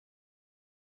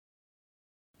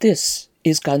This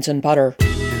is Guns and Butter.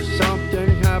 There's something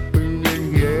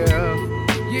happening here.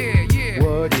 Yeah.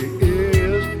 What it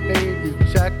is ain't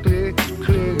exactly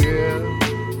clear.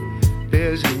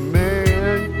 There's a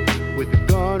man with a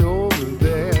gun over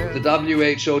there. The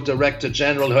WHO Director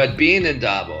General, who had been in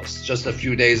Davos just a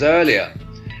few days earlier,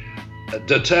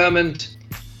 determined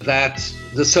that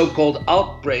the so-called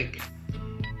outbreak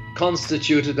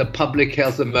constituted a public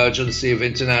health emergency of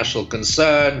international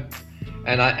concern.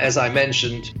 And as I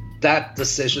mentioned, that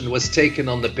decision was taken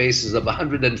on the basis of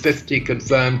 150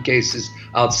 confirmed cases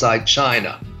outside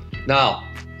China. Now,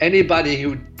 anybody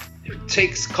who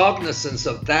takes cognizance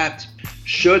of that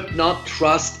should not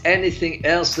trust anything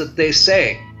else that they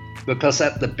say, because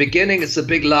at the beginning it's a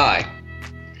big lie.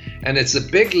 And it's a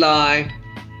big lie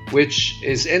which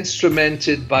is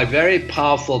instrumented by very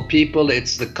powerful people.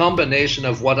 It's the combination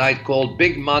of what I'd call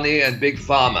big money and big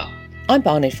pharma. I'm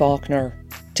Bonnie Faulkner.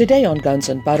 Today on Guns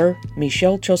and Butter,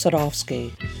 Michel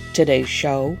Chossudovsky. Today's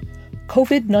show,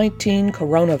 COVID-19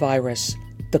 coronavirus,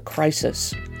 the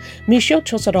crisis. Michel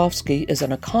Chossudovsky is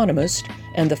an economist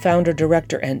and the founder,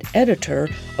 director, and editor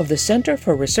of the Center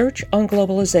for Research on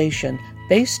Globalization,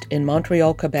 based in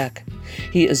Montreal, Quebec.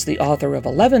 He is the author of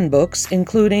 11 books,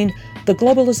 including The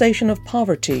Globalization of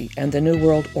Poverty and the New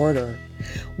World Order,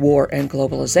 War and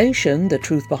Globalization, The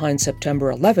Truth Behind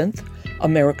September 11th,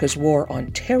 America's War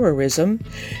on Terrorism,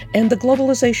 and The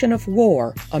Globalization of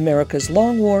War, America's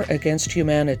Long War Against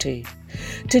Humanity.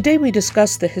 Today we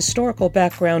discuss the historical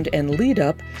background and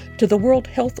lead-up to the World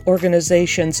Health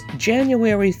Organization's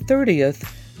January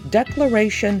 30th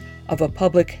Declaration of a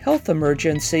Public Health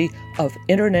Emergency of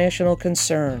International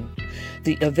Concern.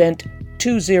 The Event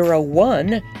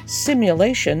 201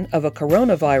 Simulation of a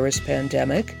Coronavirus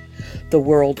Pandemic, the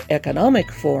World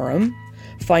Economic Forum,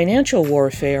 financial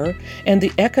warfare, and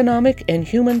the economic and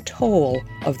human toll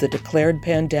of the declared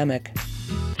pandemic.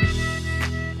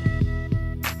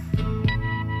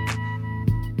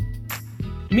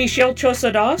 Michel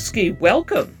Chossudovsky,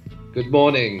 welcome. Good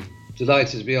morning.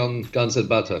 Delighted to be on Guns and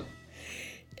Butter.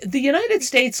 The United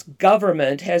States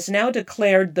government has now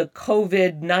declared the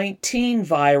COVID-19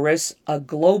 virus a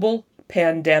global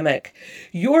pandemic.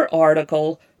 Your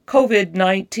article,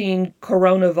 COVID-19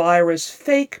 Coronavirus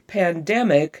Fake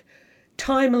Pandemic,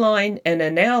 Timeline and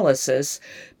Analysis,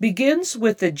 begins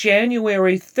with the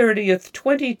January 30th,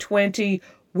 2020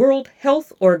 World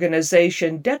Health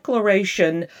Organization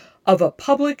Declaration of a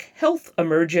Public Health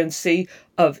Emergency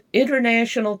of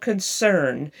International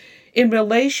Concern in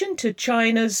relation to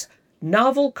China's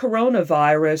novel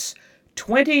coronavirus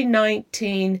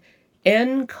 2019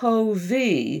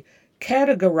 nCoV,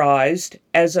 categorized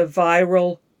as a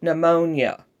viral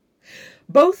pneumonia.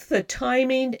 Both the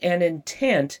timing and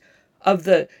intent of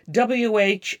the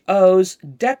WHO's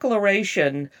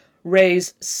declaration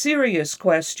raise serious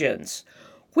questions.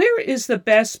 Where is the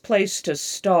best place to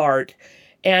start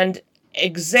and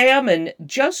examine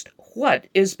just what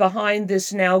is behind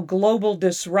this now global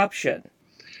disruption?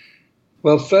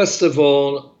 Well, first of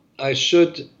all, I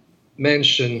should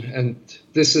mention, and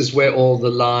this is where all the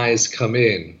lies come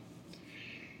in,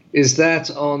 is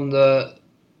that on the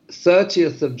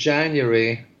 30th of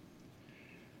January,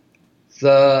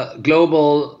 the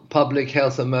global public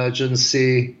health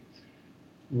emergency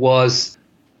was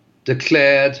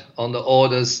declared on the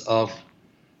orders of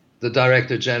the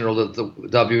Director General of the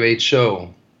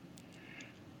WHO.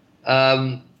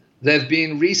 There have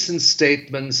been recent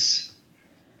statements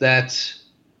that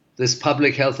this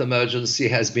public health emergency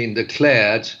has been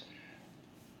declared,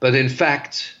 but in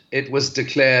fact, it was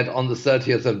declared on the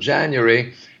 30th of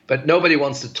January, but nobody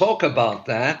wants to talk about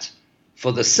that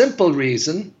for the simple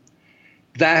reason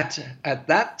that at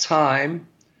that time,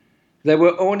 there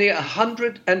were only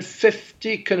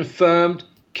 150 confirmed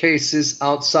cases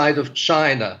outside of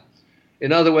China.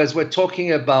 In other words, we're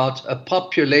talking about a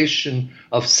population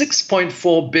of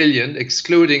 6.4 billion,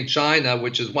 excluding China,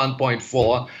 which is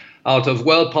 1.4, out of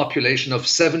world population of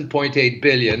 7.8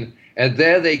 billion. And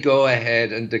there they go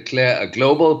ahead and declare a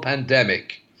global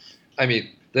pandemic. I mean,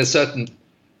 there's certain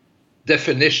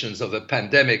definitions of a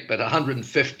pandemic, but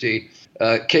 150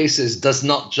 cases does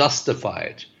not justify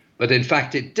it. But in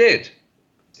fact, it did.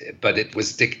 But it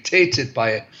was dictated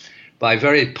by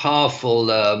very powerful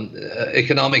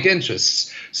economic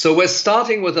interests. So we're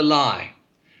starting with a lie.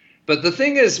 But the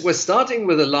thing is, we're starting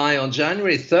with a lie on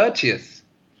January 30th.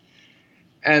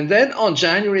 And then on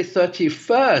January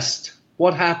 31st,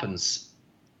 what happens?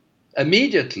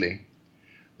 Immediately,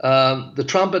 the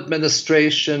Trump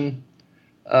administration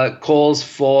calls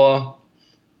for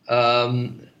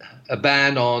a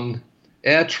ban on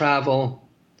air travel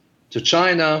to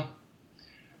China.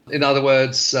 In other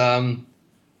words,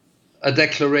 a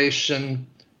declaration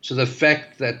to the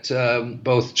effect that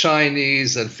both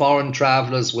Chinese and foreign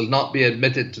travelers will not be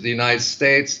admitted to the United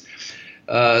States.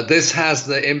 This has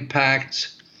the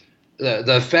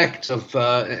effect of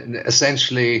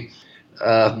essentially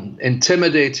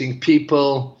intimidating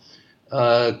people,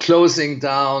 closing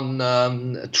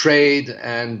down trade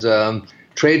and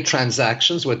trade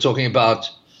transactions. We're talking about,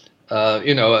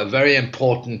 a very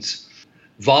important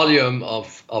volume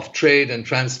of trade and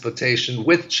transportation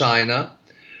with China,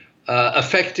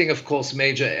 affecting, of course,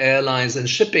 major airlines and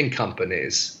shipping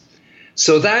companies.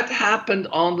 So that happened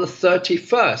on the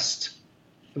 31st.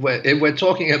 We're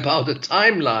talking about a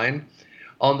timeline.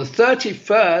 On the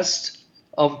 31st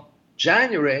of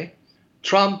January,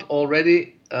 Trump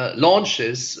already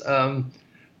launches a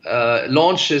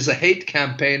hate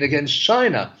campaign against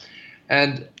China.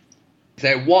 And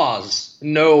there was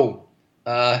no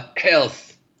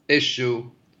health issue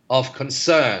of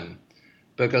concern,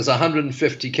 because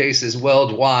 150 cases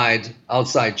worldwide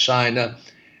outside China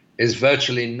is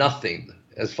virtually nothing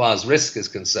as far as risk is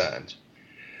concerned.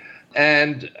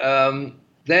 And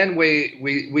then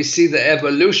we see the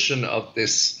evolution of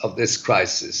this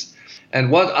crisis.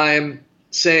 And what I'm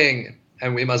saying,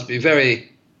 and we must be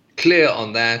very clear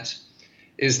on that,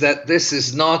 is that this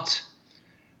is not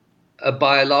a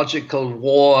biological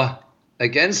war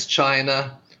against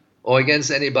China or against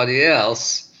anybody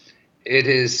else. It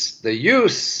is the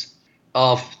use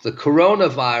of the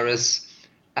coronavirus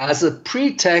as a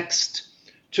pretext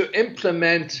to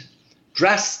implement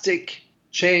drastic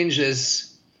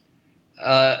changes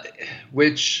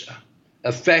which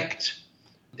affect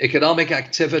economic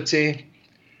activity,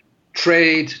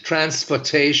 trade,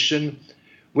 transportation,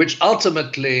 which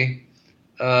ultimately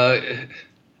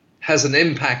has an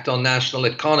impact on national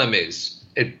economies.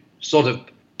 It sort of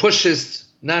pushes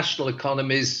national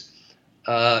economies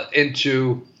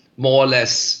into more or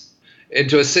less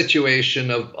into a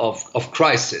situation of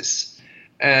crisis.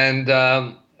 And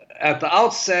at the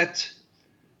outset,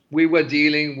 we were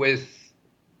dealing with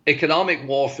economic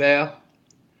warfare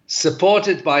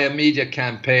supported by a media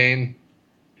campaign.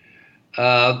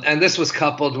 And this was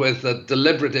coupled with a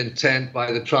deliberate intent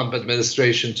by the Trump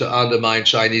administration to undermine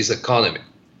Chinese economy.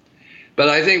 But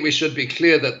I think we should be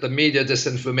clear that the media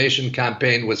disinformation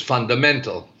campaign was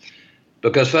fundamental,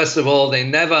 because first of all, they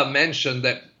never mentioned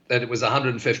that it was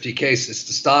 150 cases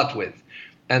to start with.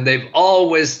 And they've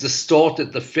always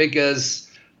distorted the figures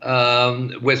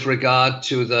with regard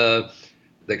to the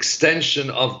extension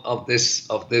of this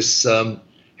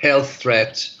health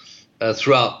threat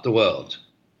throughout the world.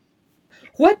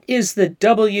 What is the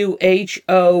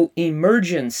WHO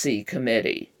Emergency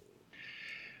Committee?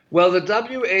 Well, the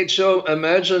WHO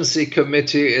Emergency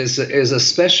Committee is a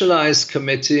specialized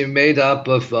committee made up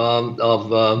of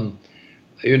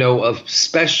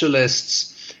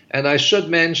specialists, and I should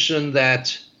mention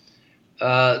that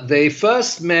they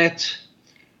first met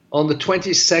on the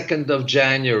 22nd of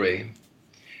January,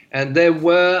 and there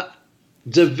were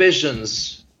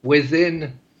divisions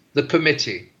within the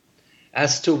committee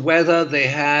as to whether they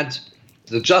had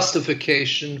the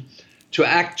justification to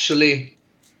actually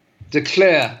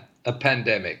declare a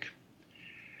pandemic.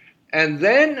 And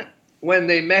then when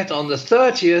they met on the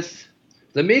 30th,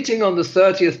 the meeting on the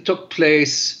 30th took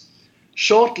place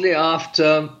shortly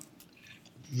after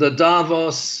the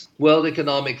Davos World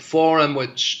Economic Forum,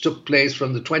 which took place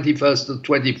from the 21st to the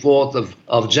 24th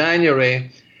of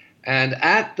January. And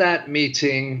at that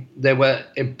meeting, there were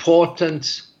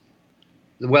important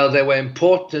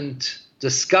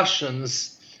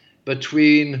discussions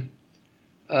between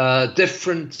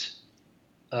different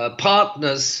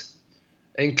partners,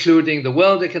 including the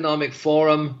World Economic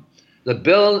Forum, the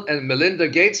Bill and Melinda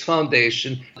Gates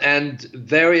Foundation, and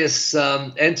various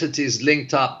entities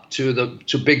linked up to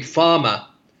Big Pharma.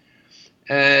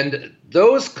 And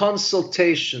those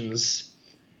consultations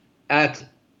at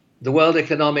the World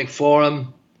Economic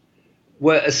Forum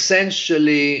were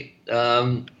essentially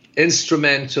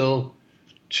instrumental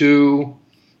to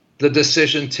the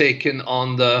decision taken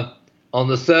on the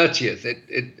 30th.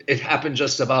 It happened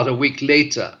just about a week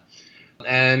later.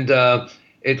 And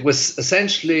it was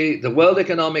essentially the World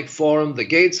Economic Forum, the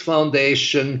Gates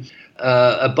Foundation,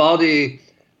 a body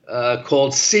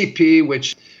called CP,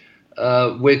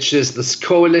 which is this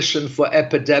Coalition for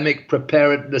Epidemic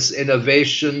Preparedness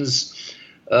Innovations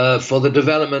for the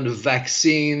development of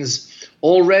vaccines.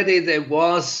 Already there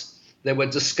were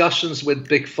discussions with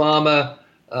Big Pharma,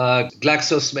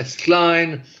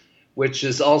 GlaxoSmithKline, which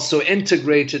is also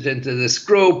integrated into this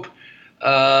group.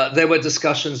 There were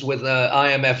discussions with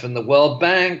IMF and the World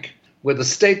Bank, with the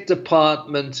State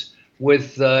Department,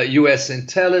 with US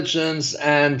intelligence,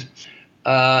 and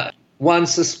one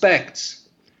suspects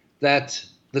that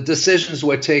the decisions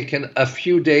were taken a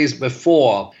few days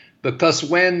before, because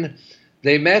when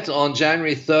they met on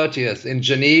January 30th in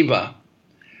Geneva,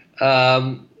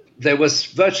 there was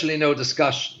virtually no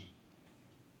discussion.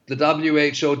 The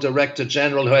WHO Director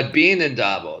General, who had been in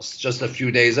Davos just a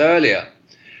few days earlier,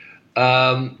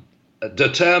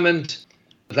 determined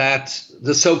that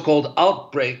the so-called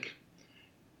outbreak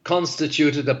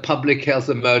constituted a public health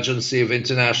emergency of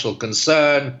international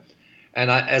concern. And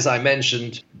as I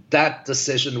mentioned, that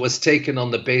decision was taken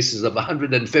on the basis of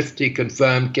 150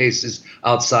 confirmed cases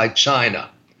outside China.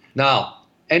 Now,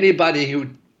 anybody who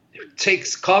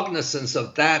takes cognizance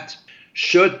of that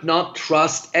should not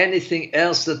trust anything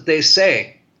else that they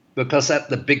say, because at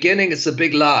the beginning it's a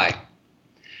big lie.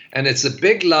 And it's a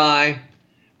big lie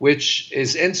which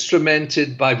is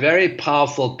instrumented by very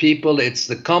powerful people. It's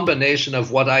the combination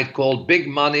of what I'd call big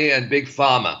money and big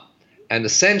pharma. And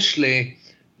essentially,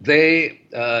 they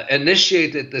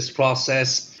initiated this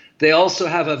process. They also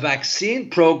have a vaccine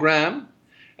program.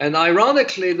 And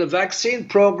ironically, the vaccine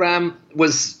program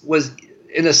was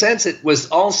in a sense, it was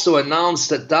also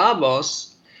announced at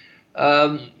Davos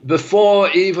before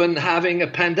even having a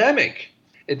pandemic.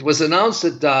 It was announced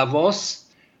at Davos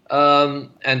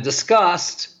and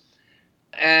discussed,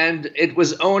 and it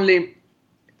was only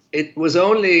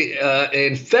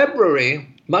in February,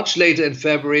 much later in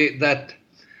February, that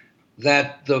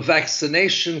the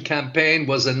vaccination campaign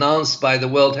was announced by the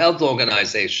World Health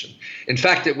Organization. In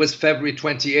fact, it was February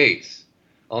 28th.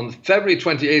 On February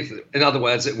 28th, in other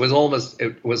words, it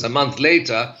was a month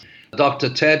later, Dr.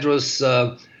 Tedros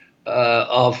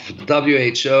of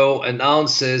WHO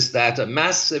announces that a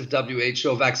massive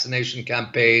WHO vaccination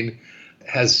campaign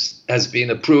has been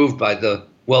approved by the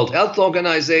World Health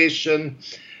Organization.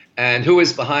 And who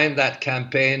is behind that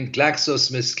campaign?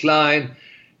 GlaxoSmithKline,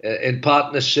 in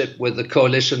partnership with the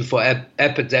Coalition for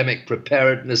Epidemic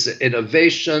Preparedness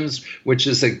Innovations, which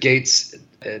is a Gates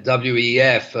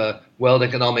WEF, World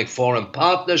Economic Forum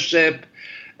partnership.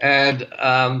 And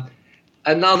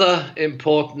another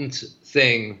important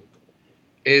thing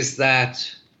is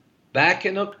that back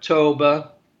in October,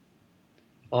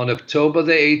 on October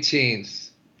the 18th,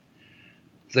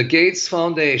 the Gates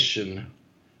Foundation,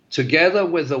 together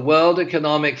with the World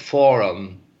Economic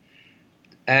Forum,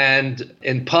 and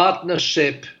in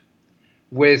partnership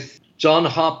with Johns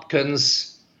Hopkins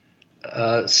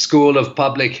School of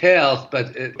Public Health,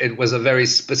 but it was a very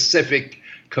specific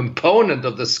component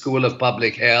of the School of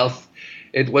Public Health.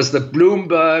 It was the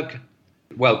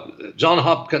Johns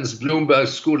Hopkins Bloomberg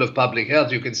School of Public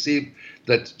Health. You can see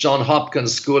that Johns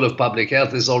Hopkins School of Public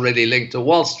Health is already linked to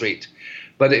Wall Street,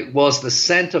 but it was the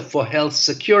Center for Health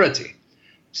Security.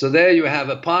 So there you have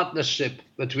a partnership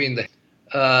between the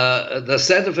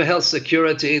Center for Health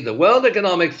Security, the World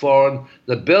Economic Forum,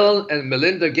 the Bill and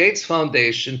Melinda Gates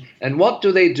Foundation. And what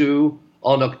do?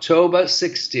 On October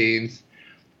 16th,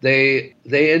 they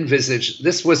envisaged,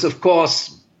 this was of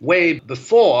course way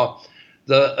before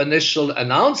the initial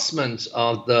announcement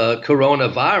of the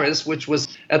coronavirus, which was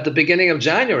at the beginning of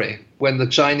January, when the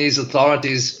Chinese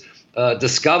authorities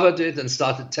discovered it and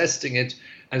started testing it.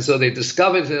 And so they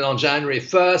discovered it on January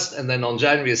 1st, and then on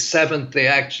January 7th, they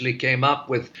actually came up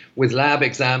with lab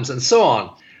exams and so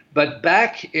on. But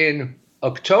back in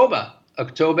October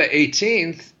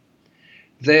 18th,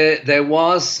 there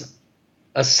was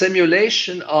a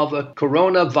simulation of a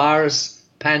coronavirus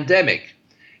pandemic.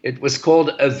 It was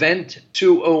called Event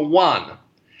 201.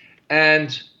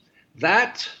 And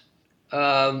that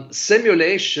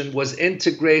simulation was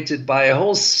integrated by a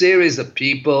whole series of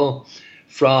people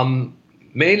from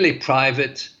mainly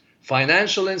private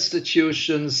financial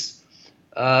institutions,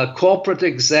 corporate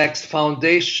execs,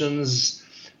 foundations,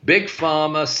 big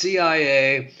pharma,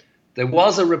 CIA. There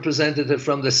was a representative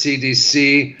from the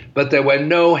CDC, but there were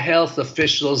no health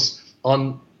officials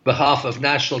on behalf of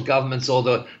national governments or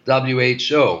the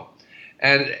WHO.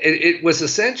 And it was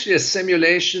essentially a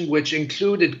simulation which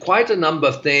included quite a number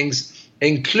of things,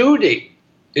 including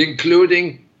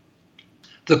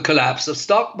the collapse of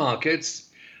stock markets,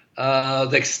 the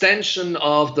extension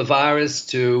of the virus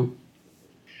to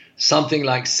something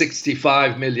like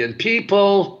 65 million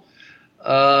people,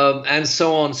 and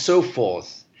so on and so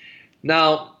forth.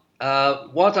 Now,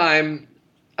 what I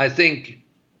think,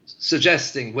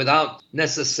 suggesting without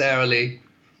necessarily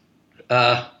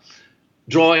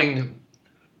drawing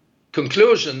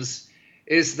conclusions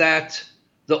is that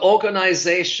the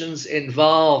organizations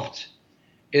involved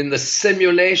in the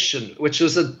simulation, which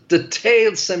was a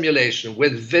detailed simulation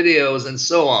with videos and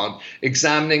so on,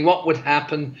 examining what would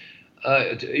happen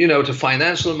to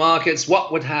financial markets,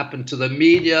 what would happen to the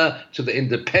media, to the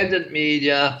independent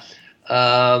media,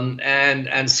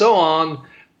 and so on.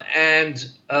 And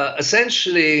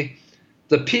essentially,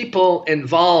 the people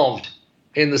involved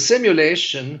in the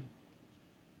simulation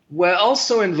were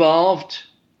also involved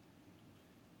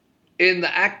in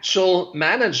the actual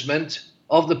management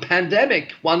of the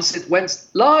pandemic once it went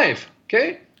live.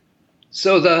 Okay,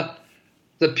 so the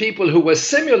people who were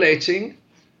simulating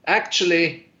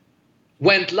actually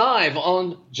went live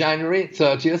on January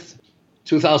 30th,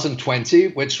 2020,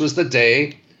 which was the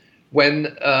day when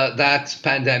that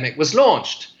pandemic was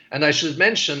launched. And I should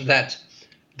mention that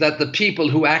the people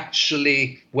who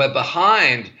actually were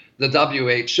behind the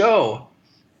WHO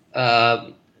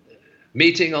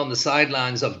meeting on the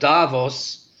sidelines of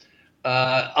Davos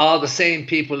are the same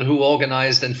people who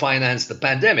organized and financed the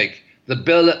pandemic, the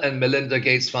Bill and Melinda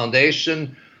Gates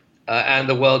Foundation and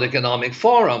the World Economic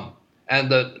Forum and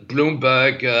the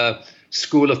Bloomberg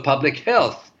School of Public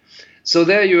Health. So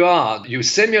there you are. You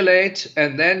simulate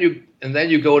and then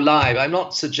you go live. I'm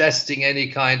not suggesting any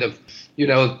kind of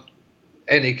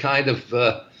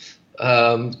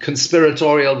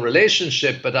conspiratorial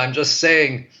relationship, but I'm just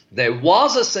saying there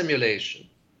was a simulation.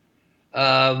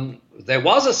 And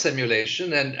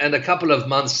a couple of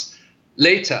months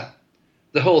later,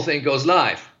 the whole thing goes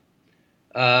live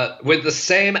with the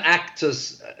same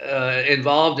actors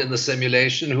involved in the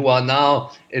simulation who are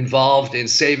now involved in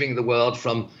saving the world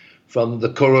from the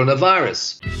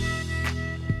coronavirus.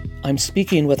 I'm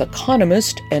speaking with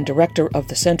economist and director of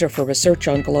the Center for Research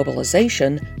on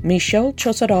Globalization, Michel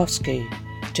Chossudovsky.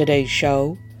 Today's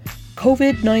show,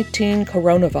 COVID-19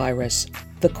 coronavirus,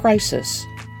 the crisis.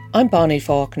 I'm Bonnie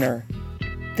Faulkner.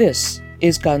 This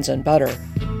is Guns and Butter.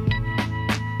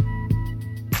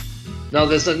 Now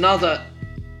there's another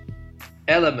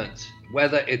element,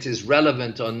 whether it is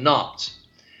relevant or not,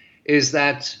 is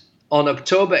that on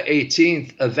October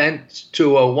 18th, Event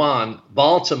 201,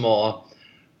 Baltimore,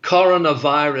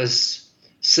 Coronavirus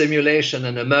Simulation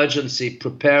and Emergency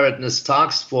Preparedness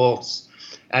Task Force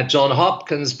at Johns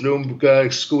Hopkins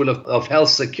Bloomberg School of Health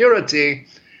Security,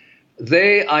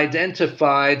 they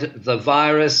identified the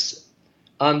virus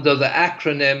under the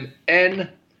acronym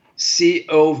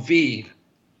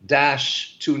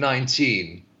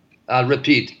NCOV-219. I'll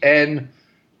repeat,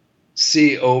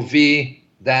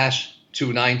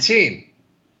 NCOV-219.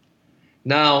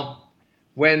 Now,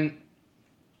 when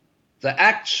the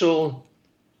actual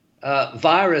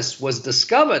virus was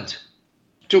discovered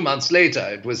 2 months later,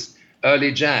 it was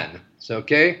early Jan, so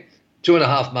okay,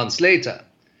 2.5 months later.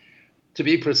 To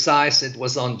be precise, it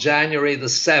was on January the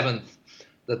 7th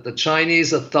that the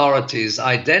Chinese authorities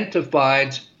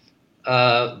identified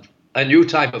a new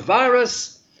type of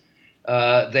virus.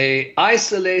 They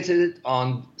isolated it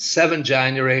on 7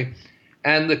 January,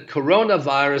 and the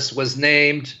coronavirus was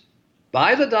named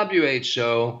by the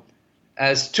WHO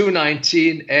as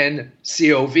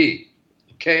 219-nCoV,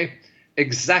 okay?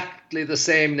 Exactly the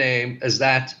same name as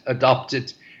that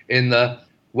adopted in the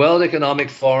World Economic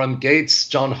Forum, Gates,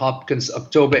 Johns Hopkins,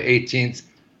 October 18th,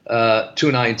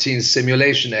 219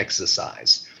 simulation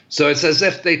exercise. So it's as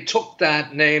if they took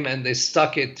that name and they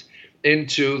stuck it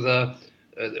into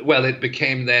it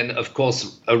became then, of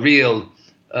course, a real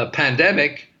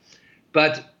pandemic.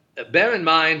 But bear in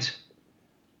mind,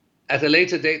 at a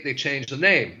later date, they changed the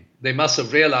name. They must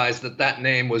have realized that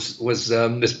name was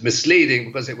misleading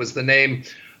because it was the name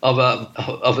of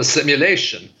a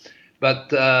simulation.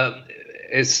 But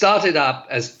it started up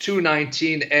as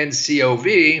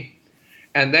 219-nCoV,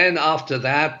 and then after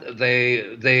that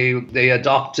they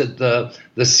adopted the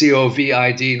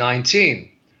COVID 19.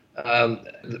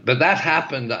 But that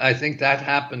happened. I think that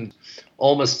happened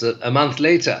almost a month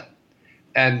later,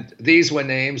 and these were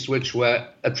names which were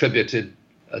attributed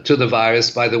to the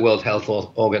virus by the World Health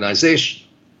Organization.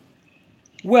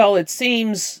 Well, it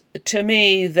seems to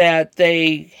me that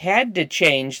they had to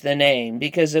change the name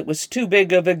because it was too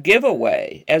big of a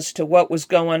giveaway as to what was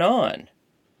going on.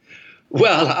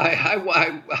 Well, I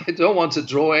don't want to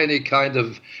draw any kind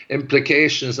of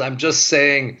implications. I'm just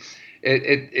saying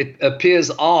it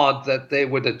appears odd that they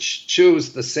would choose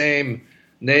the same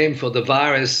name for the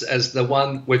virus as the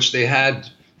one which they had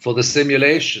for the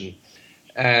simulation.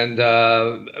 And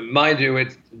mind you,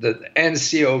 the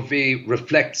NCOV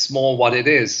reflects more what it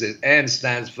is. N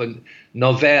stands for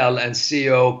novel and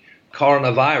CO,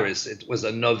 coronavirus. It was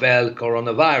a novel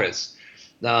coronavirus.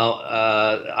 Now,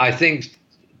 I think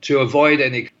to avoid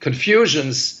any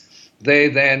confusions, they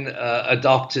then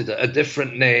adopted a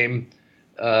different name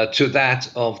to that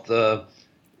of the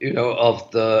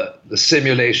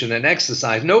simulation and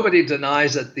exercise. Nobody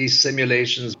denies that these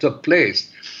simulations took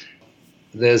place.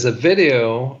 There's a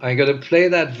video. I'm going to play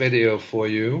that video for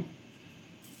you.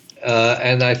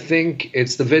 and I think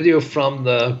it's the video from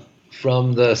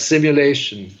the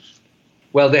simulation.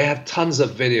 Well, they have tons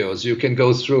of videos. You can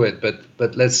go through it,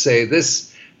 but let's say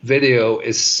this video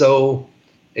is so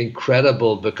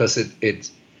incredible because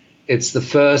it's the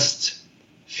first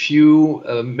few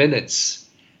minutes.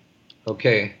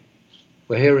 Okay,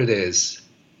 well, here it is.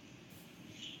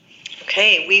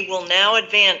 Okay, we will now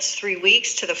advance 3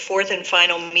 weeks to the fourth and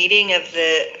final meeting of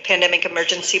the Pandemic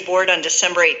Emergency Board on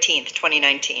December 18th,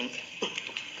 2019.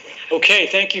 Okay,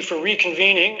 thank you for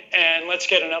reconvening, and let's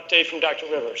get an update from Dr.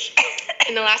 Rivers.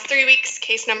 In the last 3 weeks,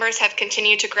 case numbers have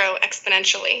continued to grow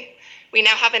exponentially. We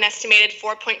now have an estimated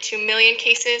 4.2 million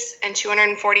cases and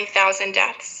 240,000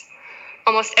 deaths.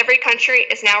 Almost every country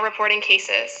is now reporting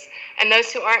cases, and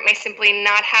those who aren't may simply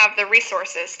not have the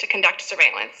resources to conduct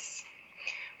surveillance.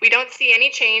 We don't see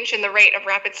any change in the rate of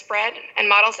rapid spread, and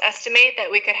models estimate that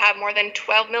we could have more than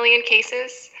 12 million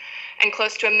cases and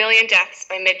close to 1 million deaths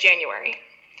by mid-January.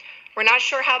 We're not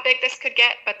sure how big this could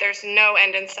get, but there's no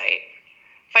end in sight.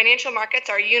 Financial markets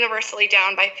are universally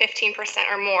down by 15%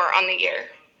 or more on the year.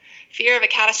 Fear of a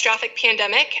catastrophic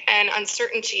pandemic and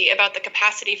uncertainty about the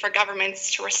capacity for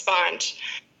governments to respond.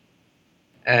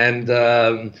 And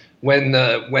when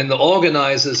the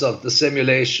organizers of the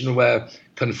simulation were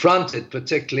confronted,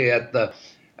 particularly at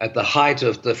the height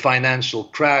of the financial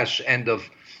crash, end of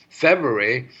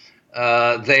February,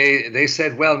 they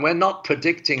said, well, we're not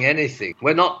predicting anything.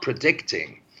 We're not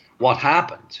predicting what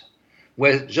happened.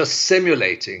 We're just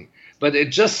simulating. But it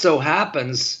just so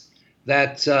happens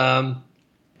that,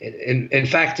 in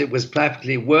fact, it was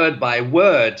practically word by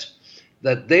word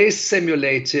that they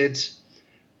simulated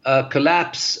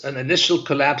an initial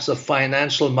collapse of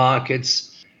financial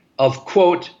markets of,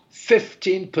 quote,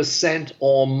 15%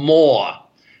 or more.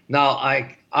 Now,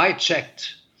 I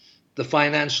checked the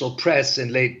financial press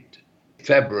in late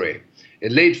February.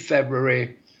 In late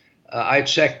February, I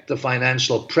checked the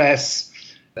financial press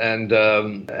and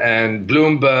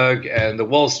Bloomberg and the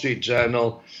Wall Street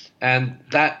Journal, and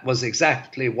that was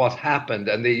exactly what happened.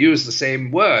 And they used the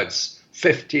same words,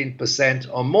 15%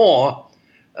 or more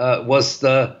was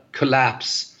the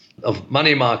collapse of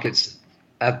money markets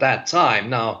at that time.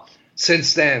 Now,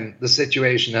 since then, the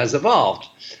situation has evolved.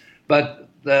 But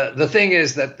the thing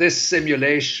is that this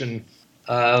simulation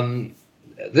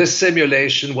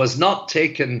was not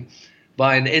taken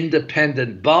by an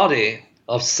independent body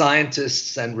of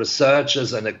scientists and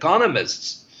researchers and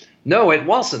economists. No, it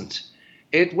wasn't.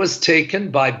 It was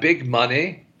taken by big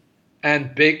money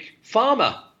and big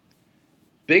pharma.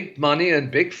 Big money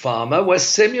and big pharma were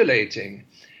simulating.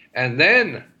 And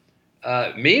then,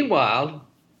 meanwhile,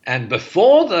 and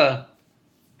before the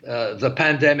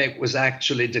pandemic was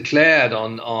actually declared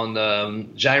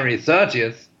on January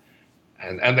 30th,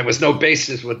 and there was no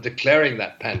basis for declaring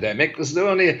that pandemic because there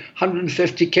were only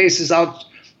 150 cases out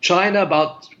China,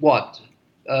 about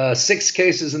 6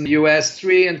 cases in the US,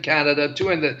 3 in Canada, 2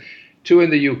 in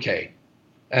the UK.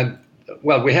 And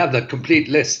well, we have the complete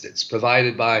list. It's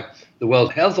provided by the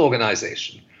World Health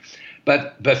Organization.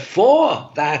 But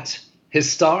before that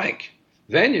historic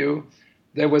venue,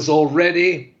 there was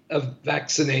already a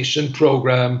vaccination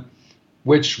program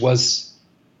which was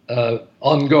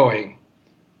ongoing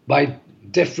by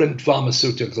different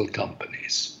pharmaceutical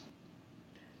companies.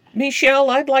 Michel,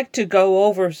 I'd like to go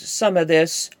over some of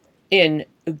this in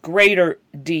greater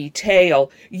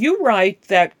detail. You write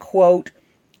that, quote,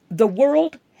 the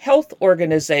World Health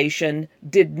Organization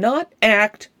did not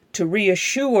act to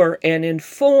reassure and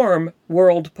inform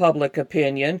world public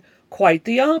opinion, quite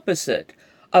the opposite.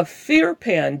 A fear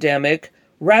pandemic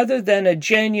rather than a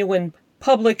genuine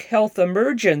public health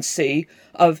emergency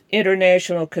of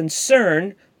international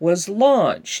concern was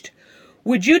launched.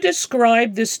 Would you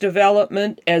describe this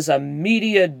development as a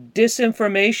media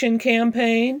disinformation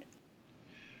campaign?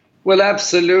 Well,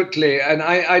 absolutely. And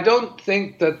I don't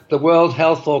think that the World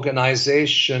Health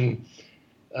Organization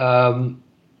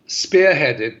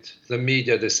spearheaded the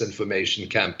media disinformation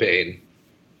campaign.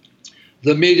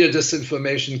 The media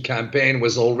disinformation campaign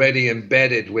was already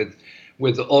embedded with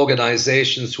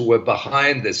organizations who were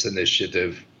behind this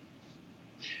initiative.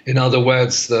 In other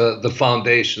words, the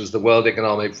foundations, the World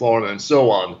Economic Forum, and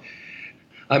so on.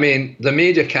 I mean, the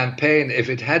media campaign, if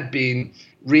it had been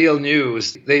real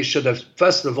news, they should have,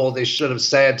 first of all, they should have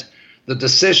said the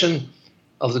decision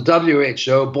of the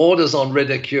WHO borders on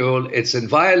ridicule. It's in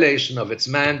violation of its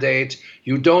mandate.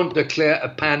 You don't declare a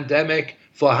pandemic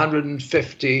for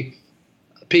 150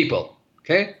 people,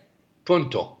 okay?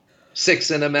 Punto.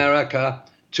 6 in America,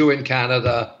 2 in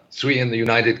Canada, 3 in the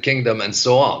United Kingdom, and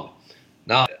so on.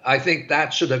 Now, I think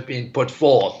that should have been put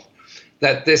forth,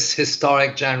 that this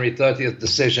historic January 30th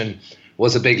decision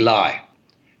was a big lie.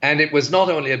 And it was not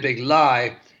only a big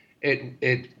lie,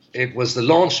 it was the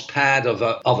launch pad of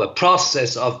a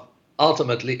process of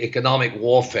ultimately economic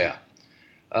warfare.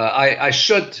 I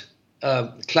should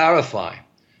clarify,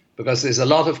 because there's a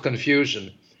lot of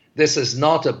confusion. This is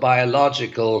not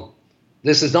biological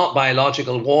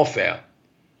warfare,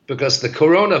 because the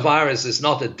coronavirus is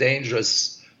not a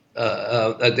dangerous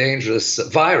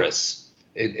virus.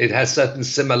 It has certain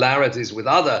similarities with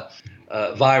other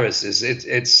viruses.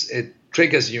 It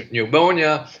triggers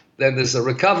pneumonia. Then there's a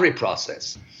recovery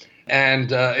process.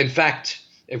 And in fact,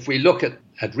 if we look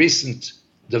at recent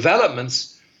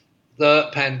developments, the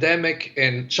pandemic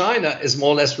in China is more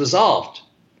or less resolved.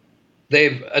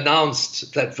 They've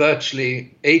announced that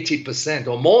virtually 80%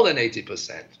 or more than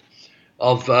 80%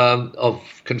 of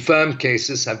confirmed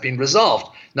cases have been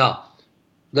resolved. Now,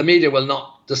 the media will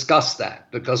not discuss that,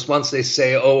 because once they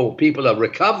say, oh, people are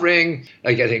recovering,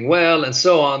 are getting well, and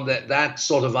so on, that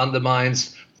sort of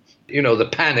undermines, the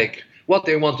panic. What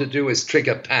they want to do is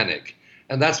trigger panic.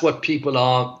 And that's what people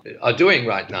are doing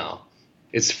right now.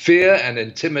 It's fear and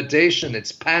intimidation.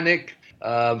 It's panic.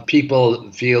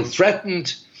 People feel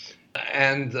threatened.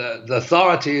 And the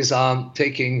authorities are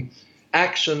taking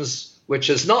actions which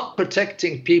is not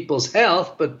protecting people's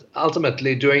health, but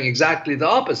ultimately doing exactly the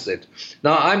opposite.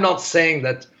 Now, I'm not saying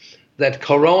that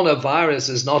coronavirus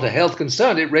is not a health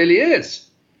concern. It really is.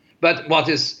 But what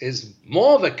is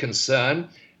more of a concern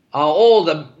are all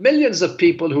the millions of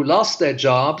people who lost their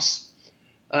jobs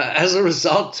as a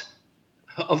result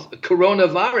of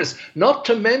coronavirus, not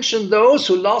to mention those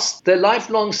who lost their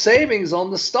lifelong savings on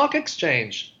the stock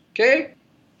exchange. Okay?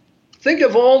 Think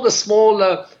of all the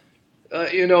smaller,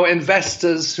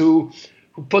 investors who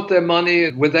put their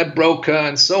money with their broker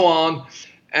and so on.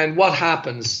 And what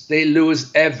happens? They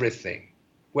lose everything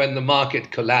when the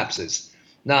market collapses.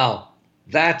 Now,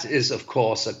 that is, of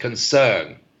course, a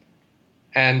concern.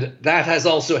 And that has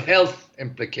also health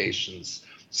implications.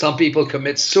 Some people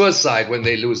commit suicide when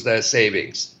they lose their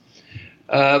savings.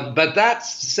 But that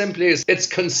simply it's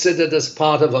considered as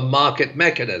part of a market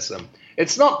mechanism.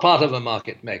 It's not part of a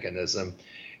market mechanism.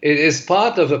 It is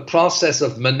part of a process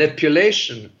of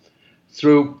manipulation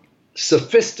through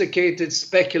sophisticated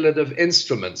speculative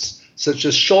instruments, such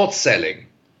as short selling.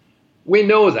 We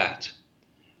know that.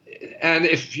 And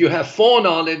if you have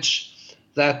foreknowledge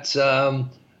that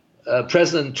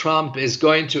President Trump is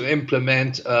going to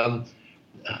implement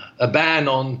a ban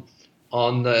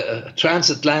on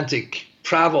transatlantic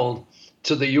travel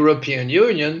to the European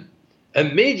Union,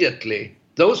 immediately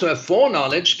those who have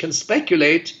foreknowledge can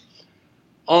speculate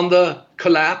on the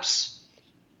collapse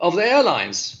of the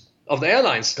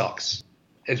airline stocks.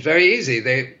 It's very easy.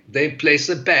 They place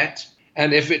a bet,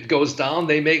 and if it goes down,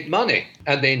 they make money,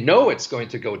 and they know it's going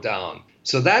to go down.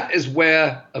 So that is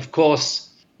where, of course,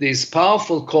 these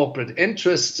powerful corporate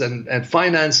interests and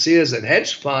financiers and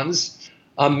hedge funds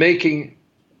are making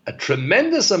a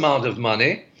tremendous amount of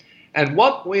money. And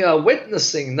what we are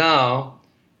witnessing now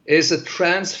is a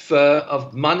transfer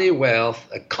of money wealth,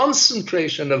 a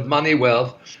concentration of money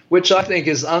wealth, which I think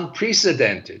is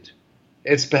unprecedented.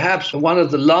 It's perhaps one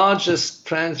of the largest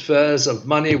transfers of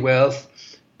money wealth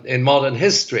in modern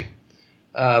history.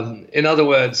 In other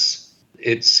words,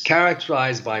 it's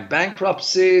characterized by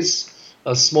bankruptcies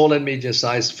of small and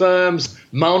medium-sized firms,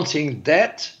 mounting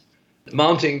debt,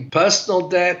 mounting personal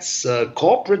debts,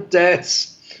 corporate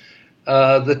debts,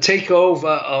 the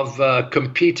takeover of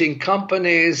competing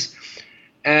companies.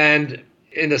 And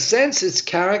in a sense, it's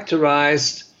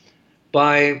characterized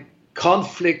by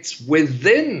conflicts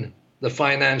within the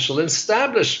financial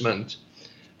establishment.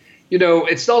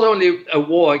 It's not only a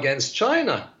war against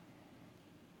China.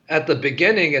 At the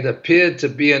beginning, it appeared to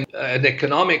be an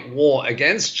economic war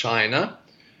against China,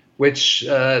 which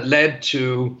led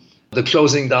to the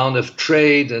closing down of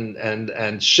trade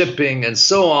and shipping and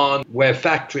so on, where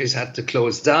factories had to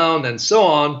close down and so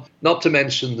on, not to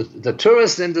mention the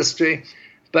tourist industry.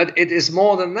 But it is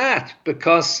more than that,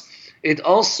 because it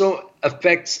also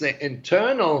affects the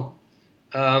internal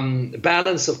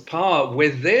balance of power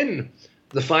within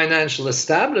the financial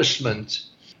establishment.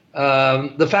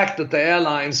 The fact that the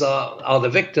airlines are the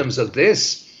victims of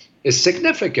this is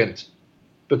significant,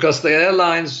 because the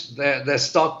airlines, their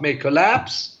stock may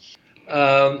collapse,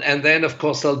 and then, of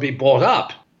course, they'll be bought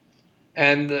up.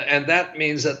 And that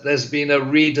means that there's been a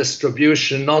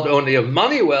redistribution not only of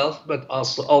money wealth, but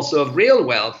also of real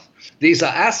wealth. These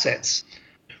are assets,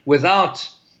 without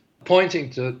pointing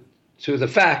to the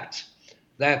fact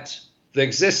that the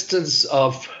existence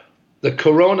of the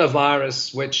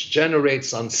coronavirus, which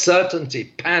generates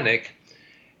uncertainty, panic,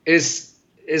 is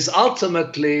is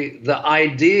ultimately the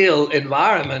ideal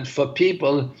environment for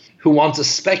people who want to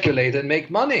speculate and make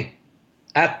money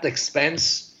at the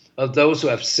expense of those who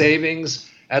have savings,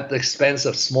 at the expense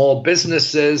of small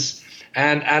businesses,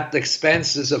 and at the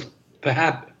expenses of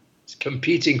perhaps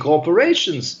competing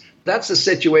corporations. That's the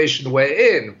situation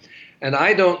we're in. And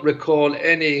I don't recall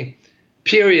any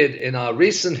period in our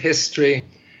recent history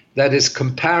that is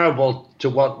comparable to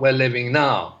what we're living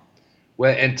now,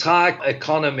 where entire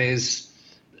economies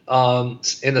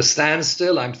in a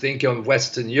standstill. I'm thinking of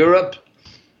Western Europe,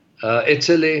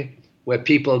 Italy, where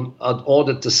people are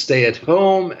ordered to stay at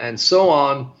home and so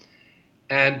on.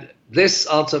 And this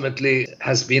ultimately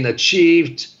has been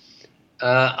achieved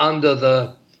under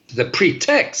the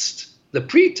pretext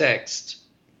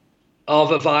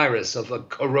of a virus, of a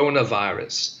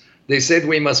coronavirus. They said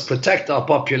we must protect our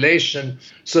population,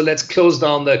 so let's close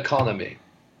down the economy.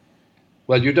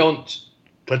 Well, you don't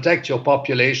protect your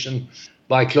population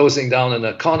by closing down an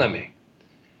economy.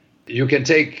 You can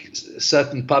take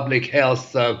certain public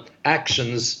health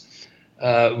actions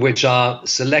which are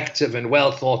selective and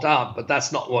well thought out, but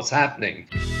that's not what's happening.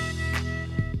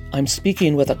 I'm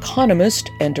speaking with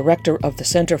economist and director of the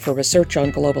Center for Research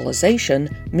on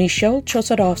Globalization, Michel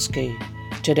Chossudovsky.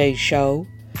 Today's show,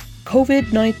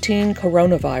 COVID-19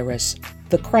 coronavirus,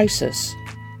 the crisis.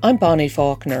 I'm Bonnie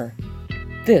Faulkner.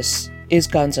 This is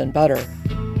Guns and Butter.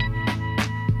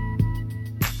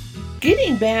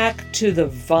 Getting back to the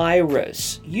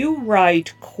virus, you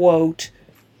write, quote,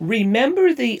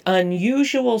 "Remember the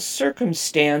unusual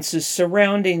circumstances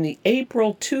surrounding the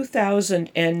April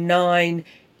 2009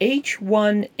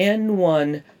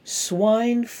 H1N1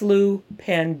 swine flu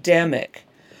pandemic.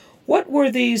 What were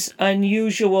these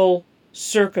unusual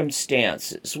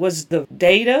circumstances? Was the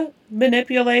data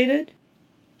manipulated?"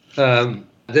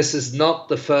 This is not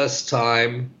the first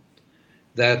time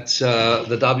that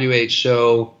the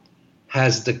WHO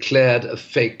has declared a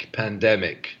fake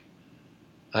pandemic.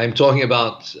 I'm talking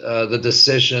about the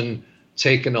decision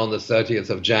taken on the 30th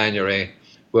of January,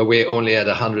 where we only had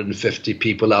 150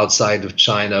 people outside of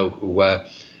China who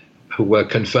were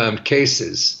confirmed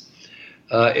cases.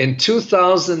 In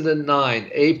 2009,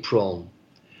 April,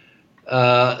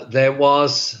 there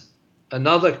was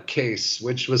another case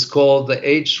which was called the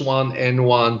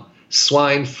H1N1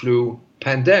 swine flu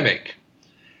pandemic.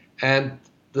 And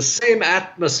the same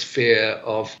atmosphere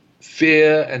of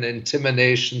fear and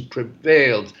intimidation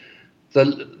prevailed.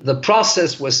 The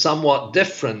process was somewhat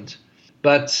different,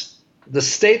 but the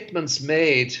statements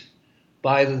made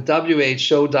by the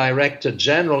WHO Director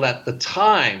General at the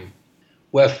time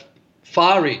were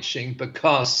far-reaching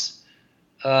because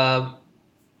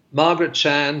Margaret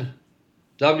Chan,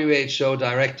 WHO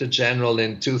Director General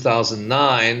in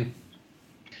 2009,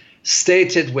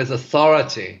 stated with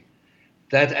authority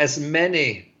that as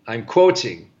many, I'm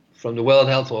quoting from the World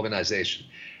Health Organization,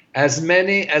 as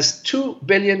many as 2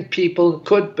 billion people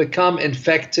could become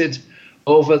infected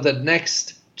over the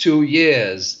next 2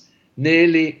 years,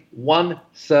 nearly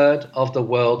 1/3 of the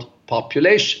world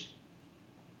population.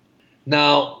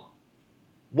 Now,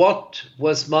 what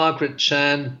was Margaret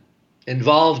Chan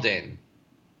involved in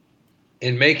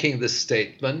making this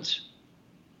statement?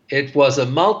 It was a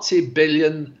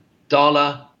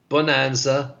multi-billion-dollar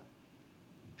bonanza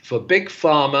for Big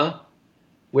Pharma,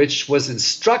 which was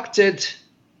instructed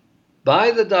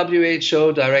by the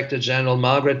WHO Director General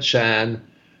Margaret Chan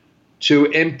to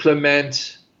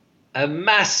implement a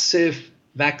massive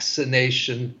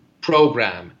vaccination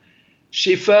program.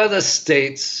 She further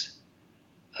states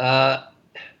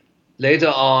later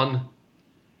on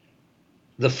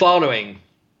the following,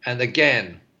 and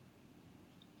again,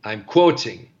 I'm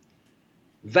quoting,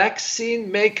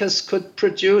 "Vaccine makers could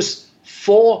produce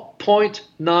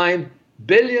 4.9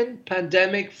 billion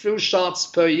pandemic flu shots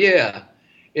per year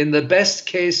in the best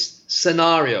case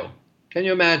scenario." Can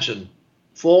you imagine?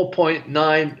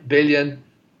 4.9 billion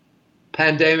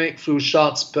pandemic flu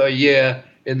shots per year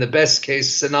in the best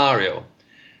case scenario.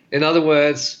 In other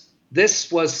words,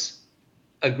 this was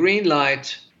a green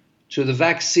light to the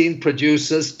vaccine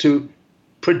producers to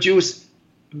produce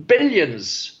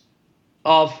billions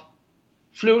of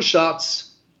flu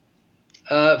shots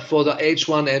for the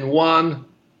H1N1,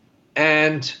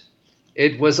 and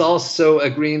it was also a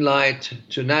green light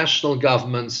to national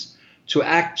governments to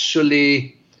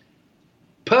actually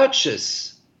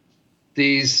purchase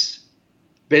these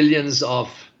billions of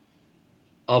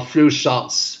flu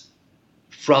shots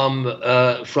from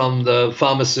the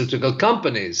pharmaceutical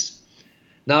companies.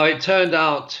 Now, it turned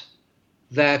out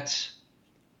that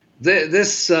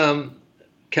this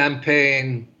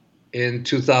campaign in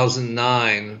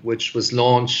 2009, which was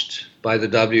launched by the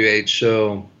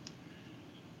WHO,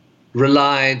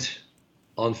 relied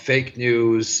on fake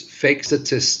news, fake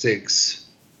statistics,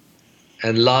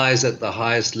 and lies at the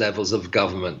highest levels of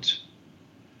government.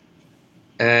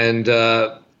 And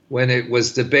when it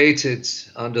was debated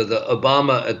under the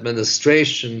Obama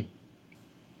administration,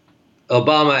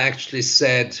 Obama actually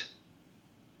said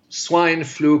swine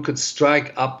flu could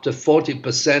strike up to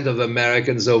 40% of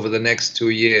Americans over the next 2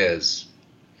 years.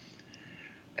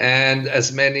 And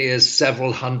as many as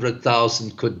several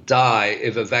 100,000 could die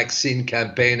if a vaccine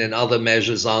campaign and other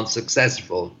measures aren't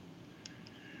successful.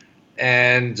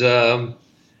 And there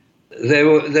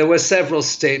were several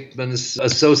statements.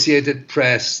 Associated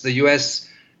Press, the US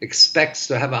expects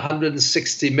to have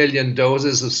 160 million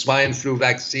doses of swine flu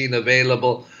vaccine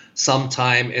available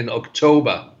sometime in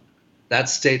October. That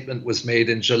statement was made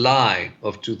in July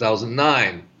of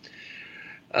 2009.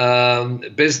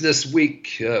 Business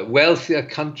Week, wealthier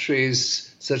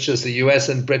countries such as the US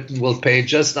and Britain will pay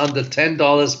just under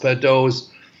 $10 per dose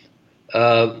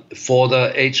for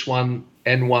the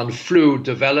H1N1 flu.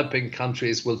 Developing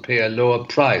countries will pay a lower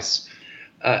price,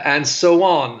 and so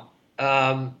on.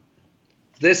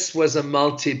 This was a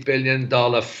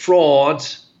multi-billion-dollar fraud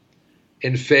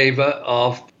in favor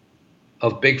of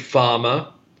Big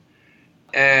Pharma.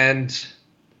 And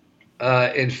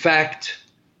in fact,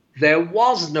 there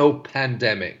was no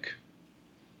pandemic.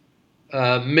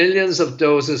 Millions of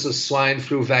doses of swine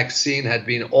flu vaccine had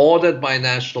been ordered by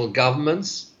national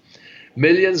governments.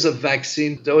 Millions of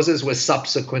vaccine doses were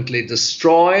subsequently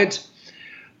destroyed.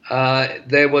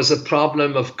 There was a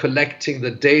problem of collecting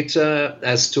the data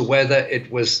as to whether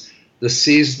it was the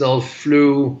seasonal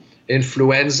flu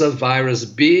influenza virus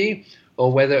B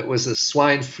or whether it was a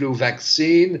swine flu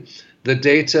vaccine. The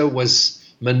data was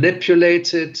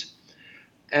manipulated,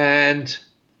 and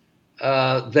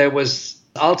there was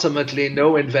ultimately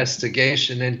no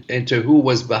investigation into who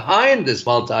was behind this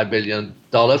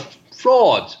multi-billion-dollar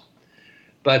fraud.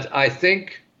 But I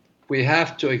think we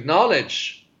have to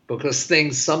acknowledge, because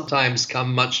things sometimes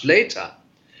come much later,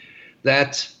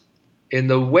 that in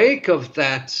the wake of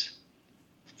that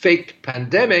fake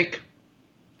pandemic,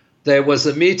 there was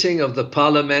a meeting of the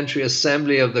Parliamentary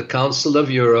Assembly of the Council of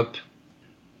Europe,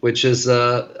 which is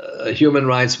a human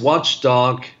rights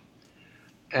watchdog,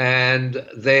 and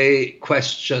they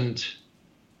questioned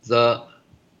the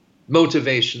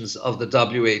motivations of the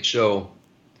WHO.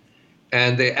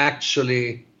 And they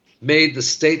actually made the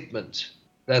statement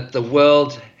that the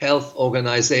World Health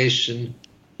Organization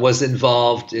was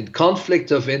involved in conflict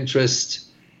of interest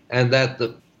and that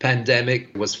the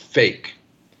pandemic was fake.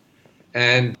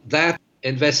 And that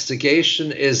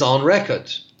investigation is on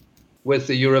record with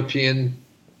the European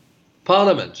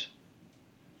Parliament.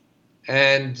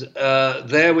 And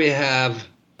there we have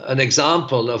an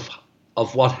example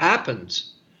of what happened.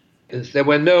 There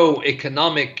were no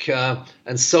economic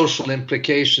and social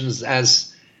implications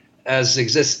as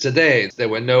exist today. There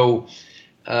were no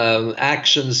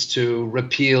actions to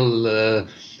repeal,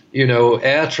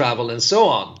 air travel and so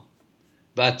on.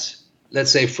 But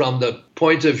let's say from the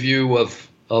point of view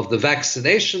of the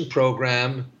vaccination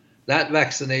program, that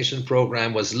vaccination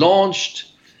program was launched,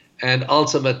 and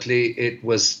ultimately it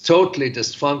was totally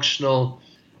dysfunctional,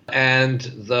 and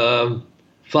the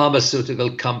pharmaceutical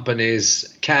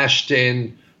companies cashed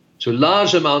in to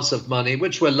large amounts of money,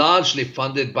 which were largely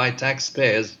funded by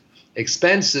taxpayers'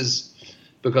 expenses,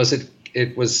 because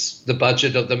it was the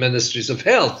budget of the ministries of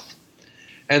health.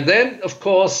 And then, of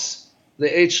course, the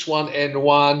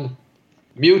H1N1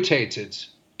 mutated,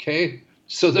 okay?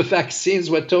 So the vaccines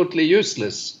were totally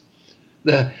useless.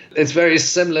 It's very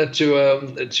similar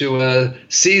to a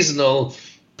seasonal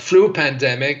flu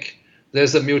pandemic.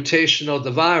 There's a mutation of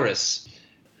the virus.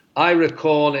 I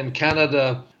recall in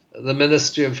Canada, the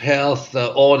Ministry of Health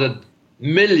ordered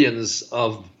millions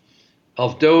of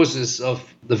doses of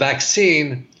the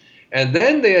vaccine. And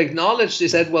then they acknowledged, they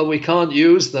said, well, we can't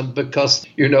use them because,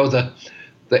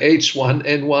 the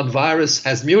H1N1 virus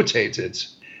has mutated.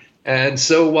 And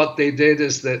so what they did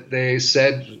is that they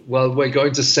said, well, we're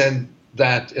going to send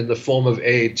that in the form of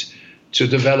aid to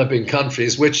developing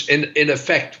countries, which in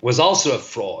effect was also a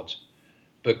fraud,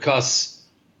 because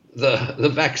the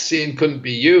vaccine couldn't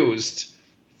be used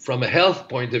from a health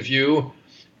point of view,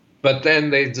 but then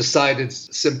they decided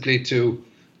simply to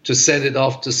send it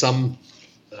off to some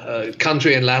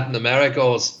country in Latin America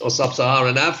or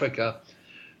sub-Saharan Africa,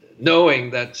 knowing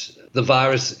that the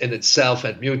virus in itself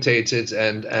had mutated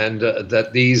and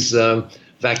that these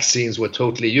vaccines were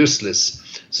totally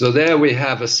useless. So there we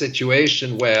have a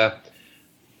situation where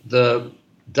the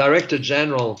Director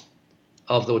General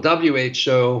of the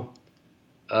WHO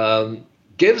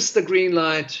gives the green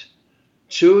light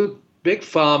to Big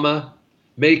Pharma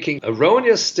making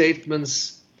erroneous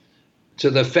statements to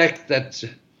the effect that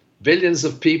billions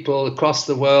of people across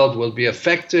the world will be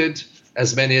affected,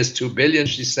 as many as 2 billion,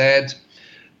 she said,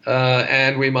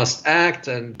 and we must act,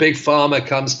 and Big Pharma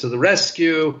comes to the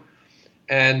rescue.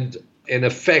 And in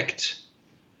effect,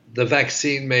 the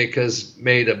vaccine makers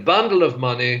made a bundle of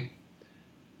money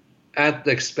at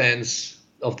the expense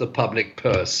of the public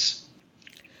purse.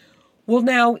 Well,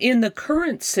 now, in the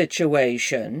current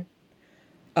situation,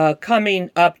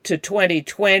 coming up to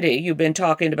 2020, you've been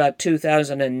talking about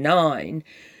 2009,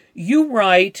 you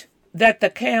write that the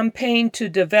campaign to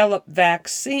develop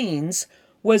vaccines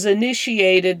was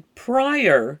initiated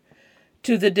prior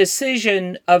to the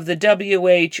decision of the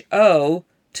WHO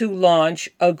to launch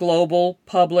a global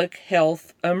public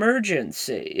health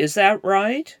emergency. Is that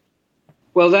right?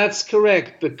 Well, that's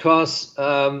correct, because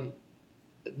there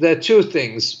are two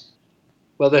things.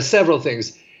 Well, there are several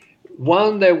things.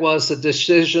 One, there was a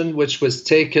decision which was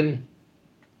taken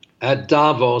at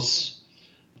Davos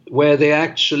where they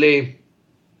actually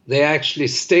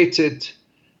stated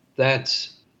that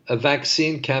a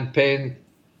vaccine campaign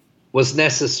was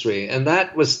necessary. And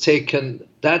that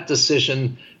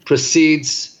decision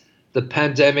precedes the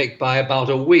pandemic by about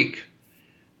a week.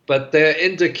 But there are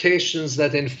indications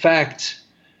that, in fact,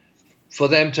 for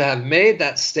them to have made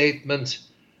that statement,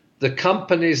 the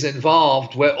companies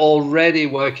involved were already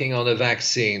working on a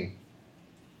vaccine.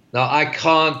 Now, I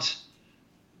can't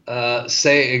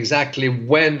say exactly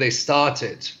when they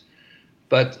started,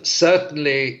 but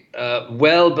certainly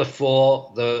well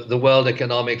before the World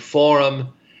Economic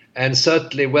Forum, and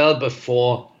certainly well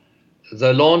before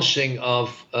the launching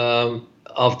of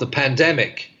the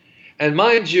pandemic. And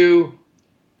mind you,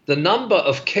 the number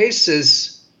of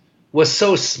cases was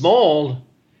so small.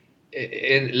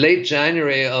 In late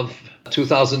January of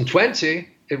 2020,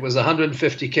 it was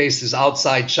 150 cases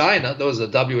outside China. Those are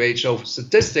WHO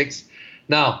statistics.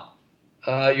 Now,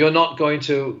 you're not going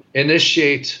to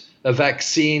initiate a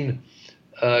vaccine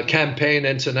campaign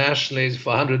internationally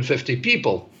for 150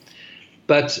 people.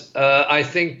 But I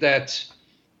think that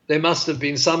there must have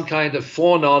been some kind of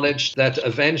foreknowledge that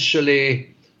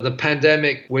eventually the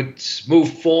pandemic would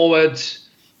move forward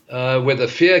with a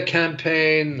fear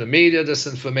campaign, the media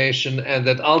disinformation, and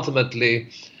that ultimately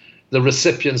the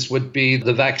recipients would be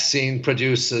the vaccine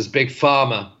producers, Big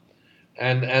Pharma.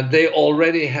 And they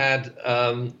already had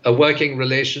a working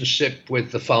relationship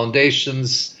with the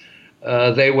foundations.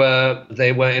 They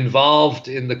were involved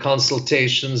in the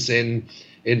consultations in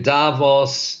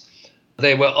Davos.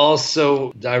 They were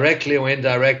also directly or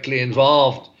indirectly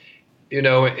involved,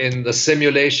 in the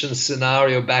simulation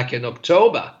scenario back in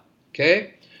October.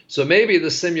 Okay? So maybe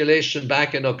the simulation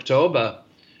back in October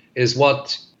is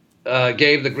what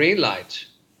gave the green light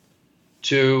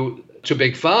to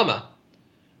Big Pharma.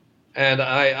 And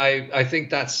I think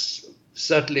that's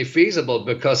certainly feasible,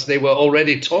 because they were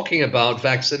already talking about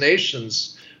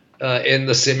vaccinations in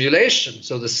the simulation.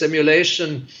 So the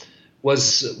simulation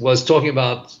was talking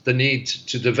about the need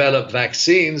to develop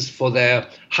vaccines for their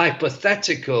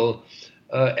hypothetical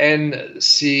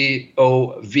NCOV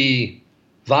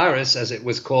virus, as it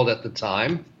was called at the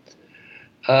time.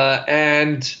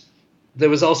 And there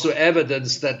was also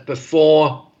evidence that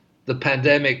before the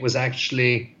pandemic was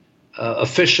actually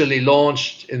officially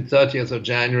launched in 30th of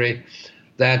January,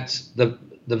 that the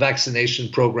vaccination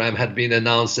program had been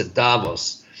announced at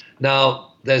Davos.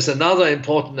 Now, there's another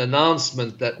important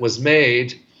announcement that was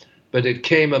made, but it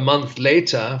came a month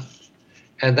later,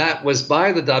 and that was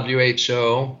by the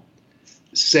WHO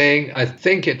saying, I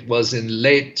think it was in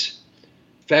late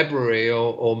February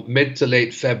or mid to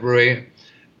late February,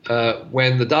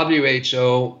 when the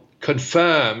WHO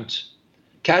confirmed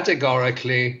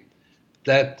categorically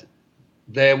that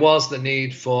there was the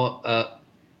need for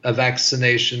a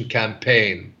vaccination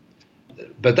campaign.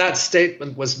 But that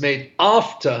statement was made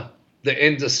after the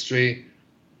industry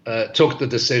took the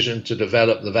decision to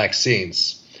develop the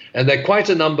vaccines. And there are quite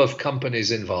a number of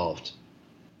companies involved.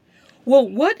 Well,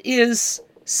 what is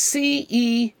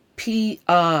CEPI?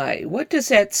 What does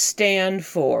that stand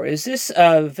for? Is this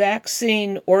a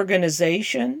vaccine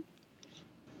organization?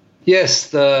 Yes,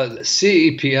 the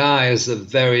CEPI is a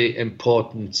very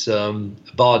important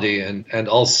body and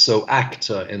also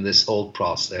actor in this whole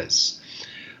process.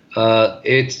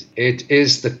 It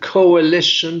is the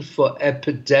Coalition for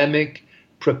Epidemic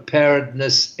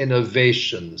Preparedness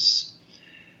Innovations,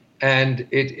 and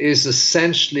it is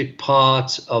essentially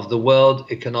part of the World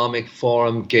Economic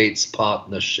Forum Gates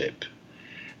Partnership.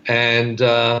 And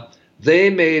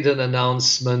they made an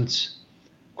announcement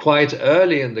quite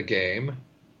early in the game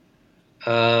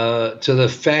to the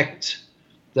fact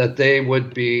that they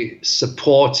would be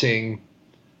supporting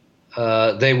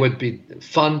they would be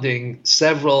funding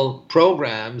several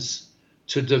programs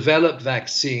to develop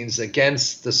vaccines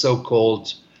against the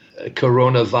so-called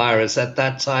coronavirus. At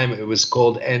that time, it was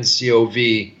called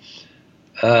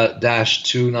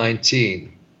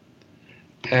NCOV-219.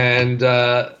 And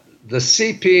the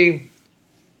CP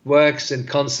works in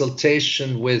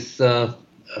consultation with the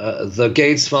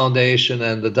Gates Foundation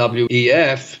and the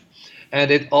WEF, and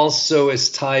it also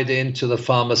is tied into the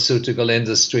pharmaceutical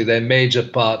industry. Their major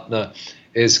partner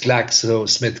is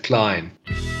GlaxoSmithKline.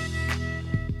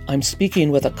 I'm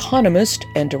speaking with economist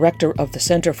and director of the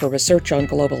Center for Research on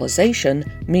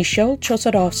Globalization, Michel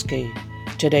Chossudovsky.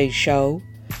 Today's show,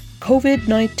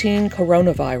 COVID-19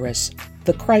 coronavirus,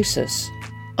 the crisis.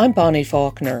 I'm Bonnie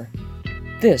Faulkner.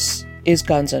 This is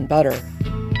Guns and Butter.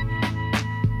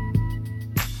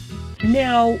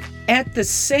 Now, at the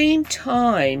same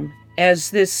time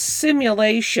as this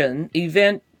simulation,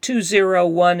 Event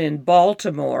 201 in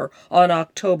Baltimore on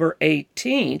October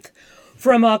 18th,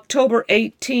 from October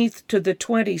 18th to the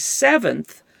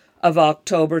 27th of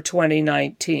October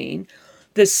 2019,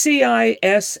 the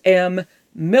CISM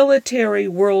Military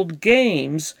World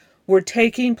Games were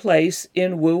taking place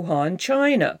in Wuhan,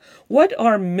 China. What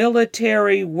are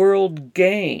Military World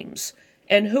Games,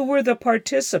 and who were the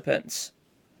participants?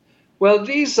 Well,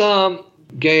 these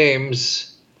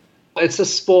games, it's a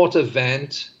sport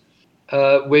event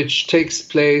which takes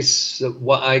place,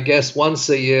 I guess, once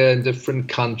a year in different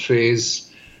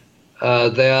countries.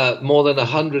 There are more than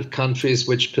 100 countries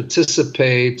which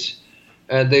participate,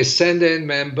 and they send in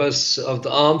members of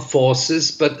the armed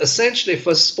forces, but essentially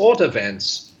for sport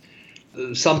events.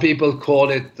 Some people call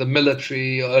it the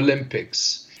military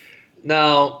Olympics.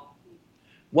 Now,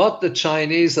 what the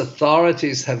Chinese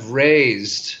authorities have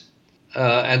raised,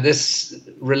 and this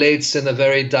relates in a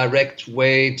very direct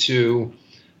way to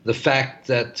the fact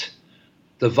that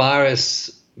the virus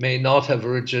may not have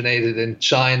originated in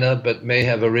China, but may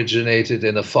have originated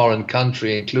in a foreign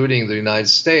country, including the United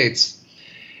States,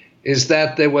 is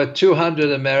that there were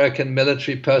 200 American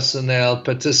military personnel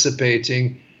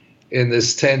participating in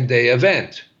this 10-day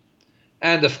event.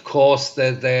 And of course,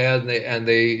 they're there and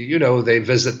they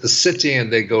visit the city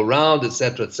and they go around,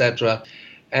 etc., etc.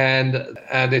 And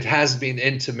it has been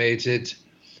intimated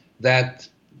that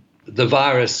the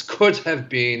virus could have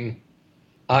been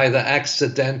either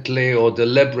accidentally or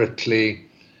deliberately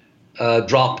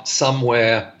dropped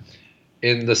somewhere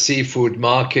in the seafood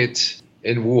market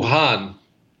in Wuhan.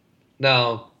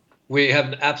 Now, we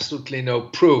have absolutely no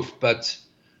proof, but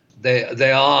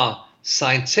there are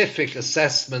scientific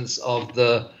assessments of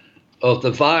the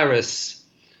virus,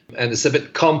 and it's a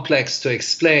bit complex to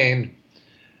explain,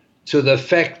 to the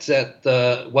effect that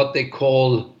what they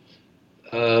call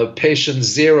patient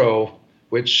zero,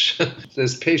 which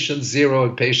there's patient zero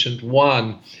and patient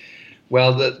one.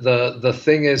 Well, the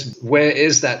thing is, where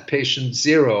is that patient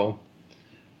zero?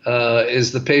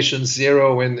 Is the patient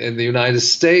zero in the United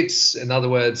States? In other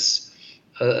words,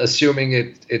 assuming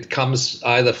it comes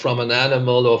either from an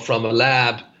animal or from a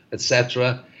lab,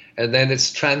 etc., and then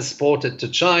it's transported to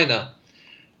China.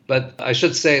 But I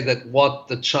should say that what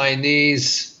the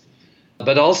Chinese,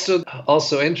 but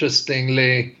also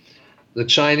interestingly, the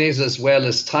Chinese as well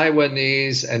as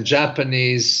Taiwanese and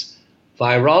Japanese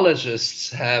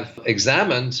virologists have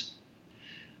examined,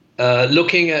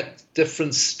 looking at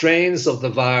different strains of the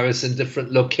virus in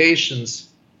different locations,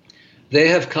 they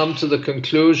have come to the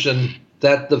conclusion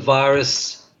that the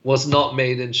virus was not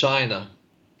made in China.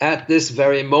 At this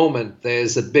very moment,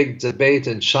 there's a big debate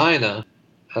in China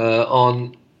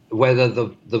on whether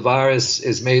the virus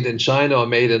is made in China or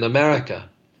made in America.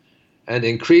 And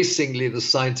increasingly, the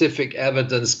scientific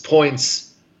evidence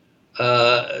points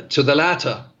to the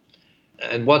latter.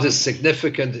 And what is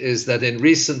significant is that in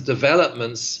recent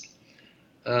developments,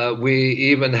 we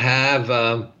even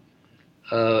have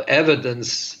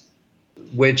evidence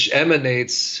which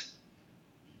emanates,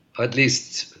 at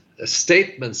least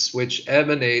statements which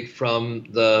emanate from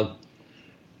the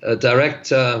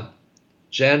Director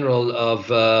General of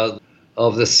the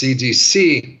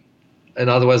CDC. In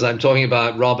other words, I'm talking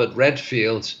about Robert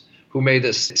Redfield, who made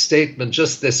a statement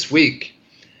just this week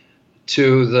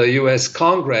to the U.S.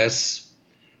 Congress.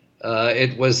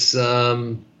 It was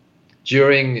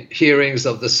during hearings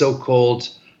of the so-called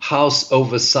House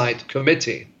Oversight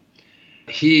Committee.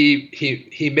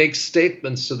 He makes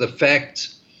statements to the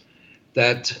fact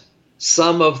that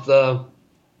some of the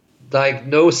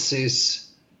diagnoses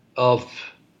of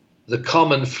the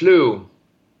common flu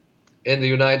in the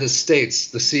United States,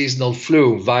 the seasonal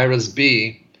flu, virus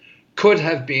B, could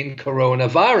have been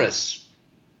coronavirus.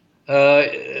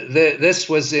 This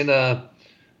was in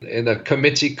a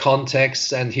committee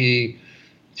context, and he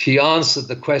he answered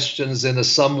the questions in a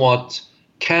somewhat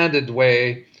candid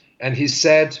way, and he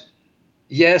said,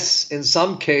 yes, in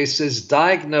some cases,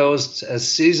 diagnosed as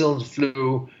seasonal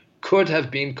flu could have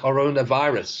been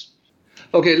coronavirus.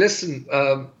 Okay, listen,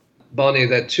 Bonnie,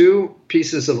 there are two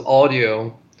pieces of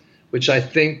audio which I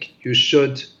think you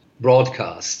should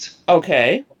broadcast.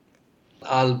 Okay.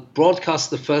 I'll broadcast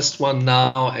the first one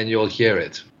now and you'll hear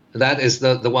it. That is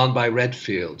the one by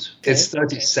Redfield. Okay. It's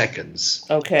 30 seconds.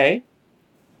 Okay.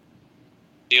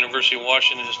 The University of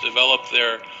Washington has developed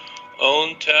their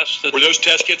own tests. Were those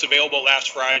test kits available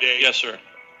last Friday? Yes, sir.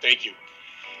 Thank you.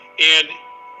 And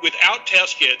without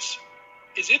test kits,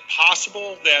 is it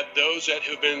possible that those that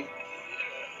have been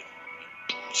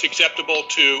susceptible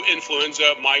to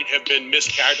influenza might have been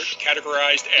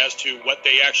miscategorized as to what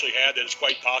they actually had, that it's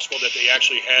quite possible that they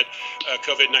actually had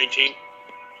COVID-19?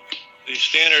 The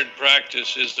standard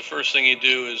practice is the first thing you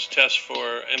do is test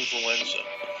for influenza.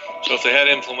 So if they had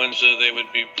influenza, they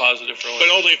would be positive for But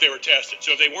only if they were tested.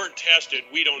 So if they weren't tested,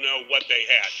 we don't know what they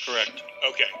had. Correct.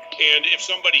 Okay. And if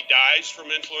somebody dies from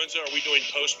influenza, are we doing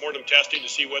post-mortem testing to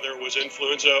see whether it was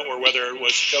influenza or whether it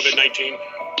was COVID-19?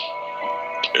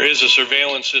 There is a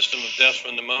surveillance system of death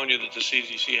from pneumonia that the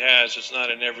CDC has. It's not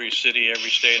in every city, every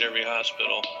state, every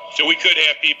hospital. So we could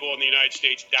have people in the United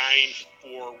States dying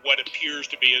for what appears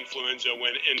to be influenza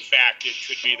when, in fact, it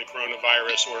could be the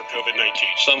coronavirus or COVID-19.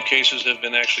 Some cases have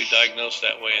been actually diagnosed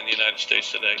that way in the United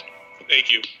States today.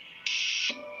 Thank you.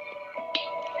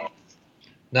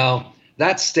 Now,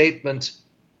 that statement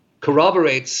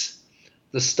corroborates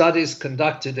the studies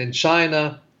conducted in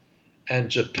China and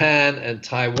Japan and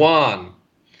Taiwan.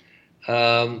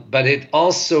 But it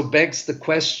also begs the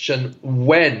question,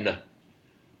 when?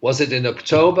 Was it in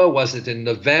October? Was it in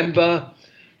November?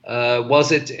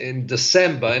 Was it in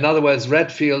December? In other words,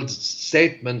 Redfield's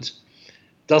statement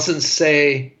doesn't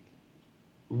say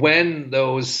when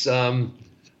those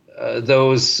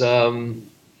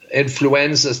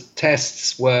influenza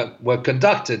tests were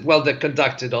conducted. Well, they're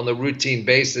conducted on a routine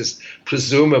basis.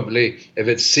 Presumably, if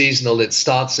it's seasonal, it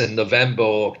starts in November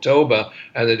or October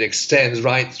and it extends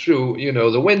right through,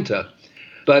 the winter.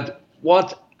 But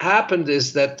what happened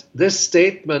is that this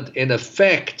statement, in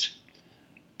effect,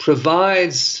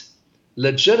 provides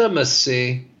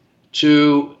legitimacy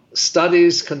to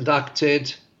studies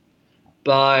conducted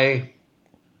by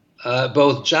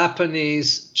both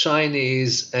Japanese,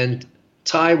 Chinese, and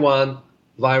Taiwan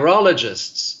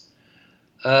virologists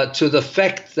to the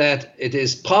fact that it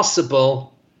is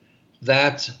possible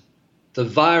that the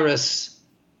virus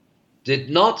did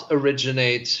not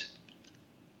originate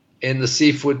in the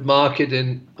seafood market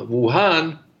in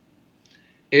Wuhan.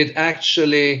 It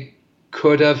actually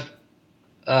could have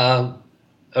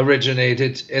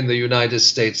originated in the United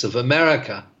States of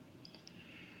America.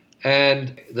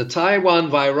 And the Taiwan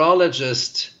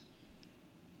virologist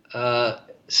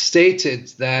stated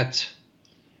that,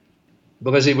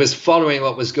 because he was following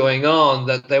what was going on,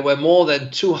 that there were more than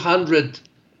 200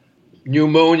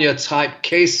 pneumonia-type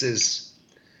cases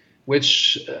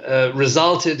which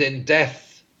resulted in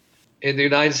death in the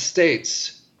United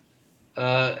States.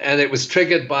 And it was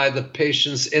triggered by the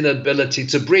patient's inability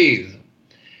to breathe.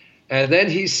 And then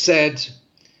he said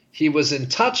he was in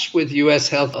touch with U.S.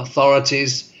 health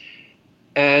authorities,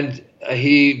 and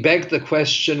he begged the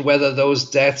question whether those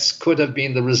deaths could have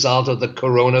been the result of the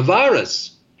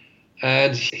coronavirus.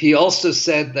 And he also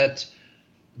said that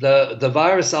the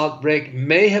virus outbreak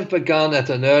may have begun at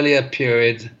an earlier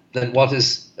period than what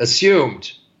is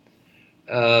assumed,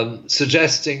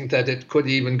 suggesting that it could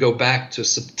even go back to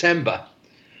September.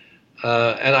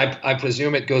 And I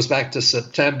presume it goes back to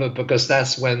September because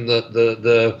that's when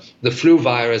the flu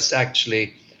virus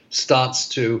actually starts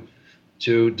to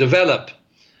develop.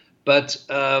 But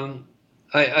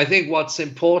I think what's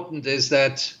important is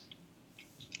that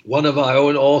one of our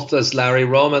own authors, Larry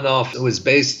Romanoff, who is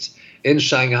based in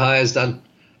Shanghai, has done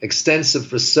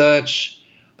extensive research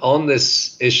on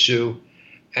this issue.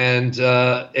 And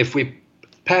if we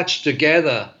patch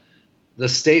together the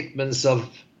statements of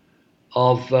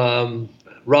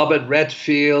Robert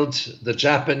Redfield, the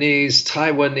Japanese,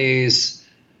 Taiwanese,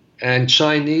 and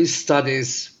Chinese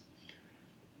studies,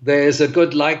 there's a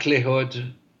good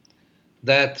likelihood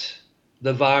that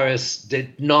the virus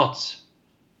did not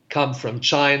come from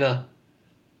China,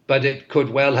 but it could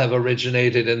well have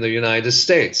originated in the United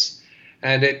States.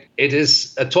 And it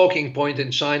is a talking point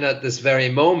in China at this very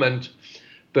moment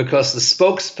because the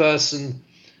spokesperson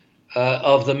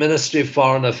of the Ministry of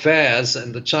Foreign Affairs,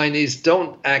 and the Chinese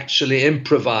don't actually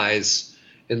improvise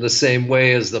in the same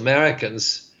way as the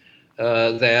Americans,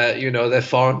 their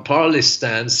foreign policy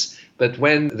stance. But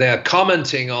when they're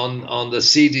commenting on the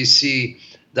CDC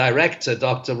director,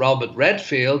 Dr. Robert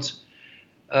Redfield,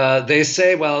 they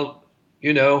say, well,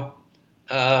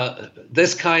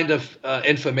 this kind of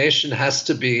information has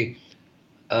to be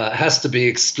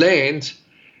explained.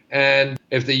 And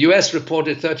if the US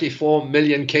reported 34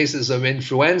 million cases of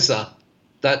influenza,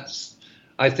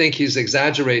 I think he's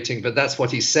exaggerating, but that's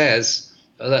what he says.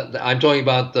 I'm talking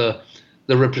about the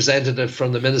representative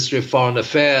from the Ministry of Foreign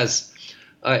Affairs.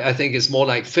 I think it's more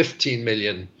like 15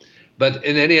 million. But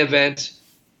in any event,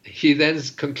 he then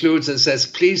concludes and says,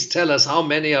 please tell us how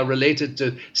many are related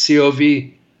to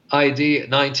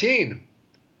COVID-19.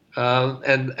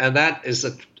 And that is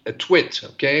a twit,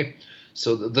 okay?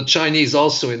 So the Chinese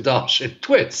also indulge in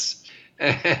twits.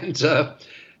 And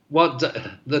what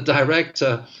the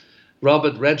director,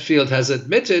 Robert Redfield, has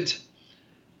admitted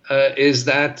is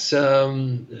that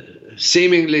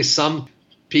seemingly some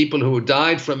people who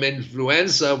died from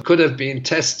influenza could have been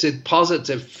tested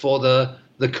positive for the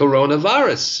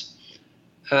coronavirus.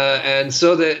 And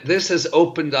so this has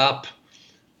opened up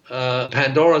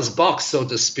Pandora's box, so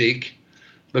to speak,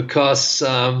 because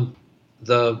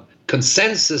the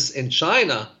consensus in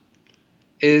China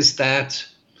is that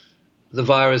the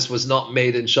virus was not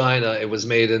made in China, it was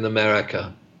made in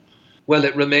America. Well,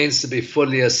 it remains to be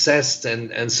fully assessed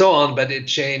and so on, but it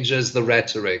changes the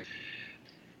rhetoric.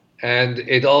 And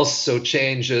it also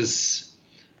changes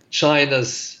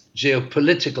China's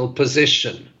geopolitical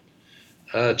position.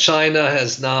 China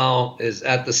is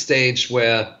at the stage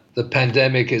where the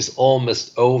pandemic is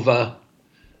almost over.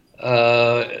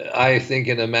 I think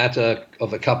in a matter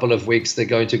of a couple of weeks, they're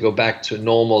going to go back to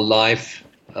normal life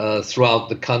throughout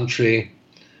the country.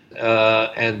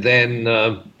 And then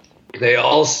they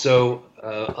also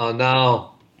are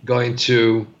now going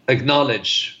to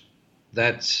acknowledge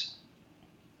that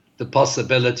the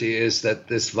possibility is that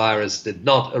this virus did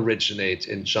not originate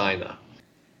in China.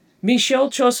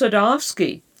 Michel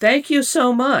Chossudovsky, thank you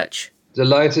so much.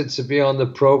 Delighted to be on the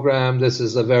program. This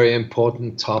is a very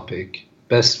important topic.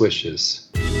 Best wishes.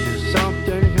 There's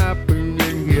something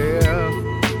happening here.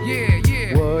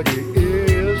 Yeah. What it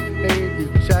is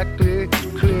ain't exactly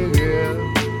clear.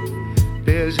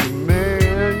 There's a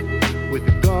man with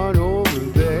a gun over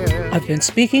there. I've been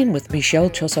speaking with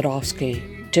Michel Chossudovsky.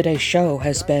 Today's show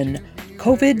has been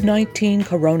COVID-19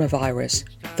 Coronavirus,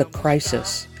 the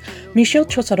Crisis. Michel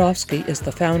Chossudovsky is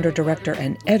the founder, director,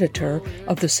 and editor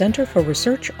of the Center for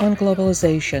Research on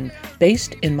Globalization,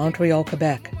 based in Montreal,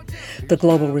 Quebec. The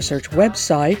Global Research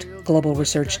website,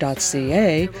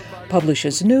 globalresearch.ca,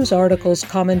 publishes news articles,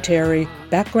 commentary,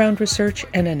 background research,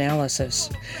 and analysis.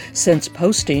 Since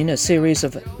posting a series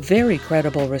of very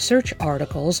credible research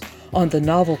articles on the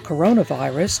novel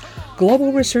coronavirus,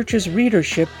 Global Research's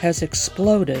readership has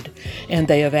exploded, and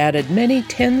they have added many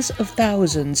tens of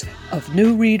thousands of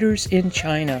new readers in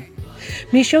China.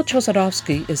 Michel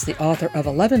Chossudovsky is the author of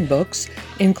 11 books,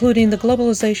 including The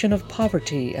Globalization of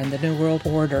Poverty and the New World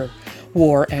Order,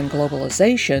 War and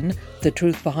Globalization, The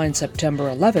Truth Behind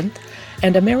September 11th,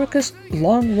 and America's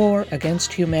Long War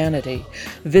Against Humanity.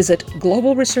 Visit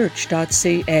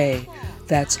globalresearch.ca.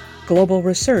 That's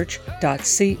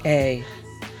globalresearch.ca.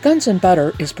 Guns and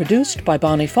Butter is produced by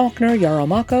Bonnie Faulkner,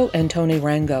 Yaromako, and Tony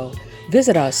Rango.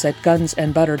 Visit us at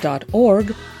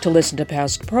gunsandbutter.org to listen to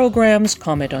past programs,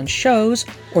 comment on shows,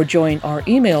 or join our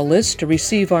email list to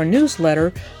receive our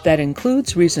newsletter that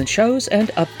includes recent shows and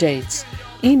updates.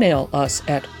 Email us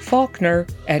at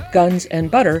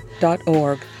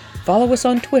faulkner@gunsandbutter.org. Follow us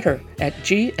on Twitter at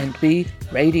G&B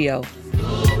Radio.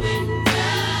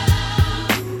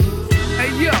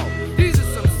 Hey yo, these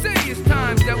are some serious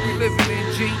times that we living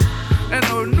in, G. And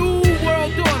a new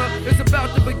world order is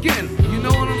about to begin. You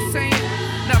know what I'm saying?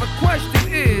 Now the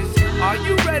question is, are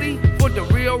you ready for the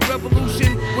real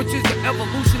revolution, which is the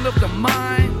evolution of the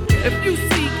mind? If you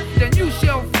seek, then you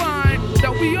shall find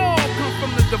that we all come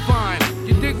from the divine.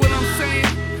 You dig what I'm saying?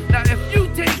 Now if you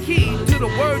take heed to the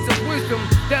words of wisdom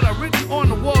that are written on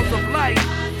the walls of life,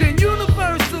 then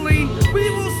universally we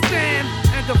will stand,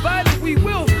 and divided we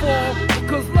will fall,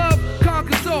 because love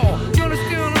conquers all. You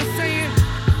understand what I'm saying?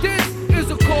 This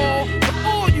is a call for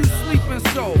all you sleeping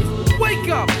souls. Wake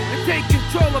up and take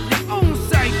control of your own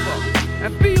cipher,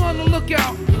 and be on the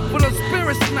lookout for the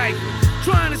spirit snipers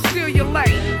trying to steal your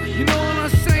life.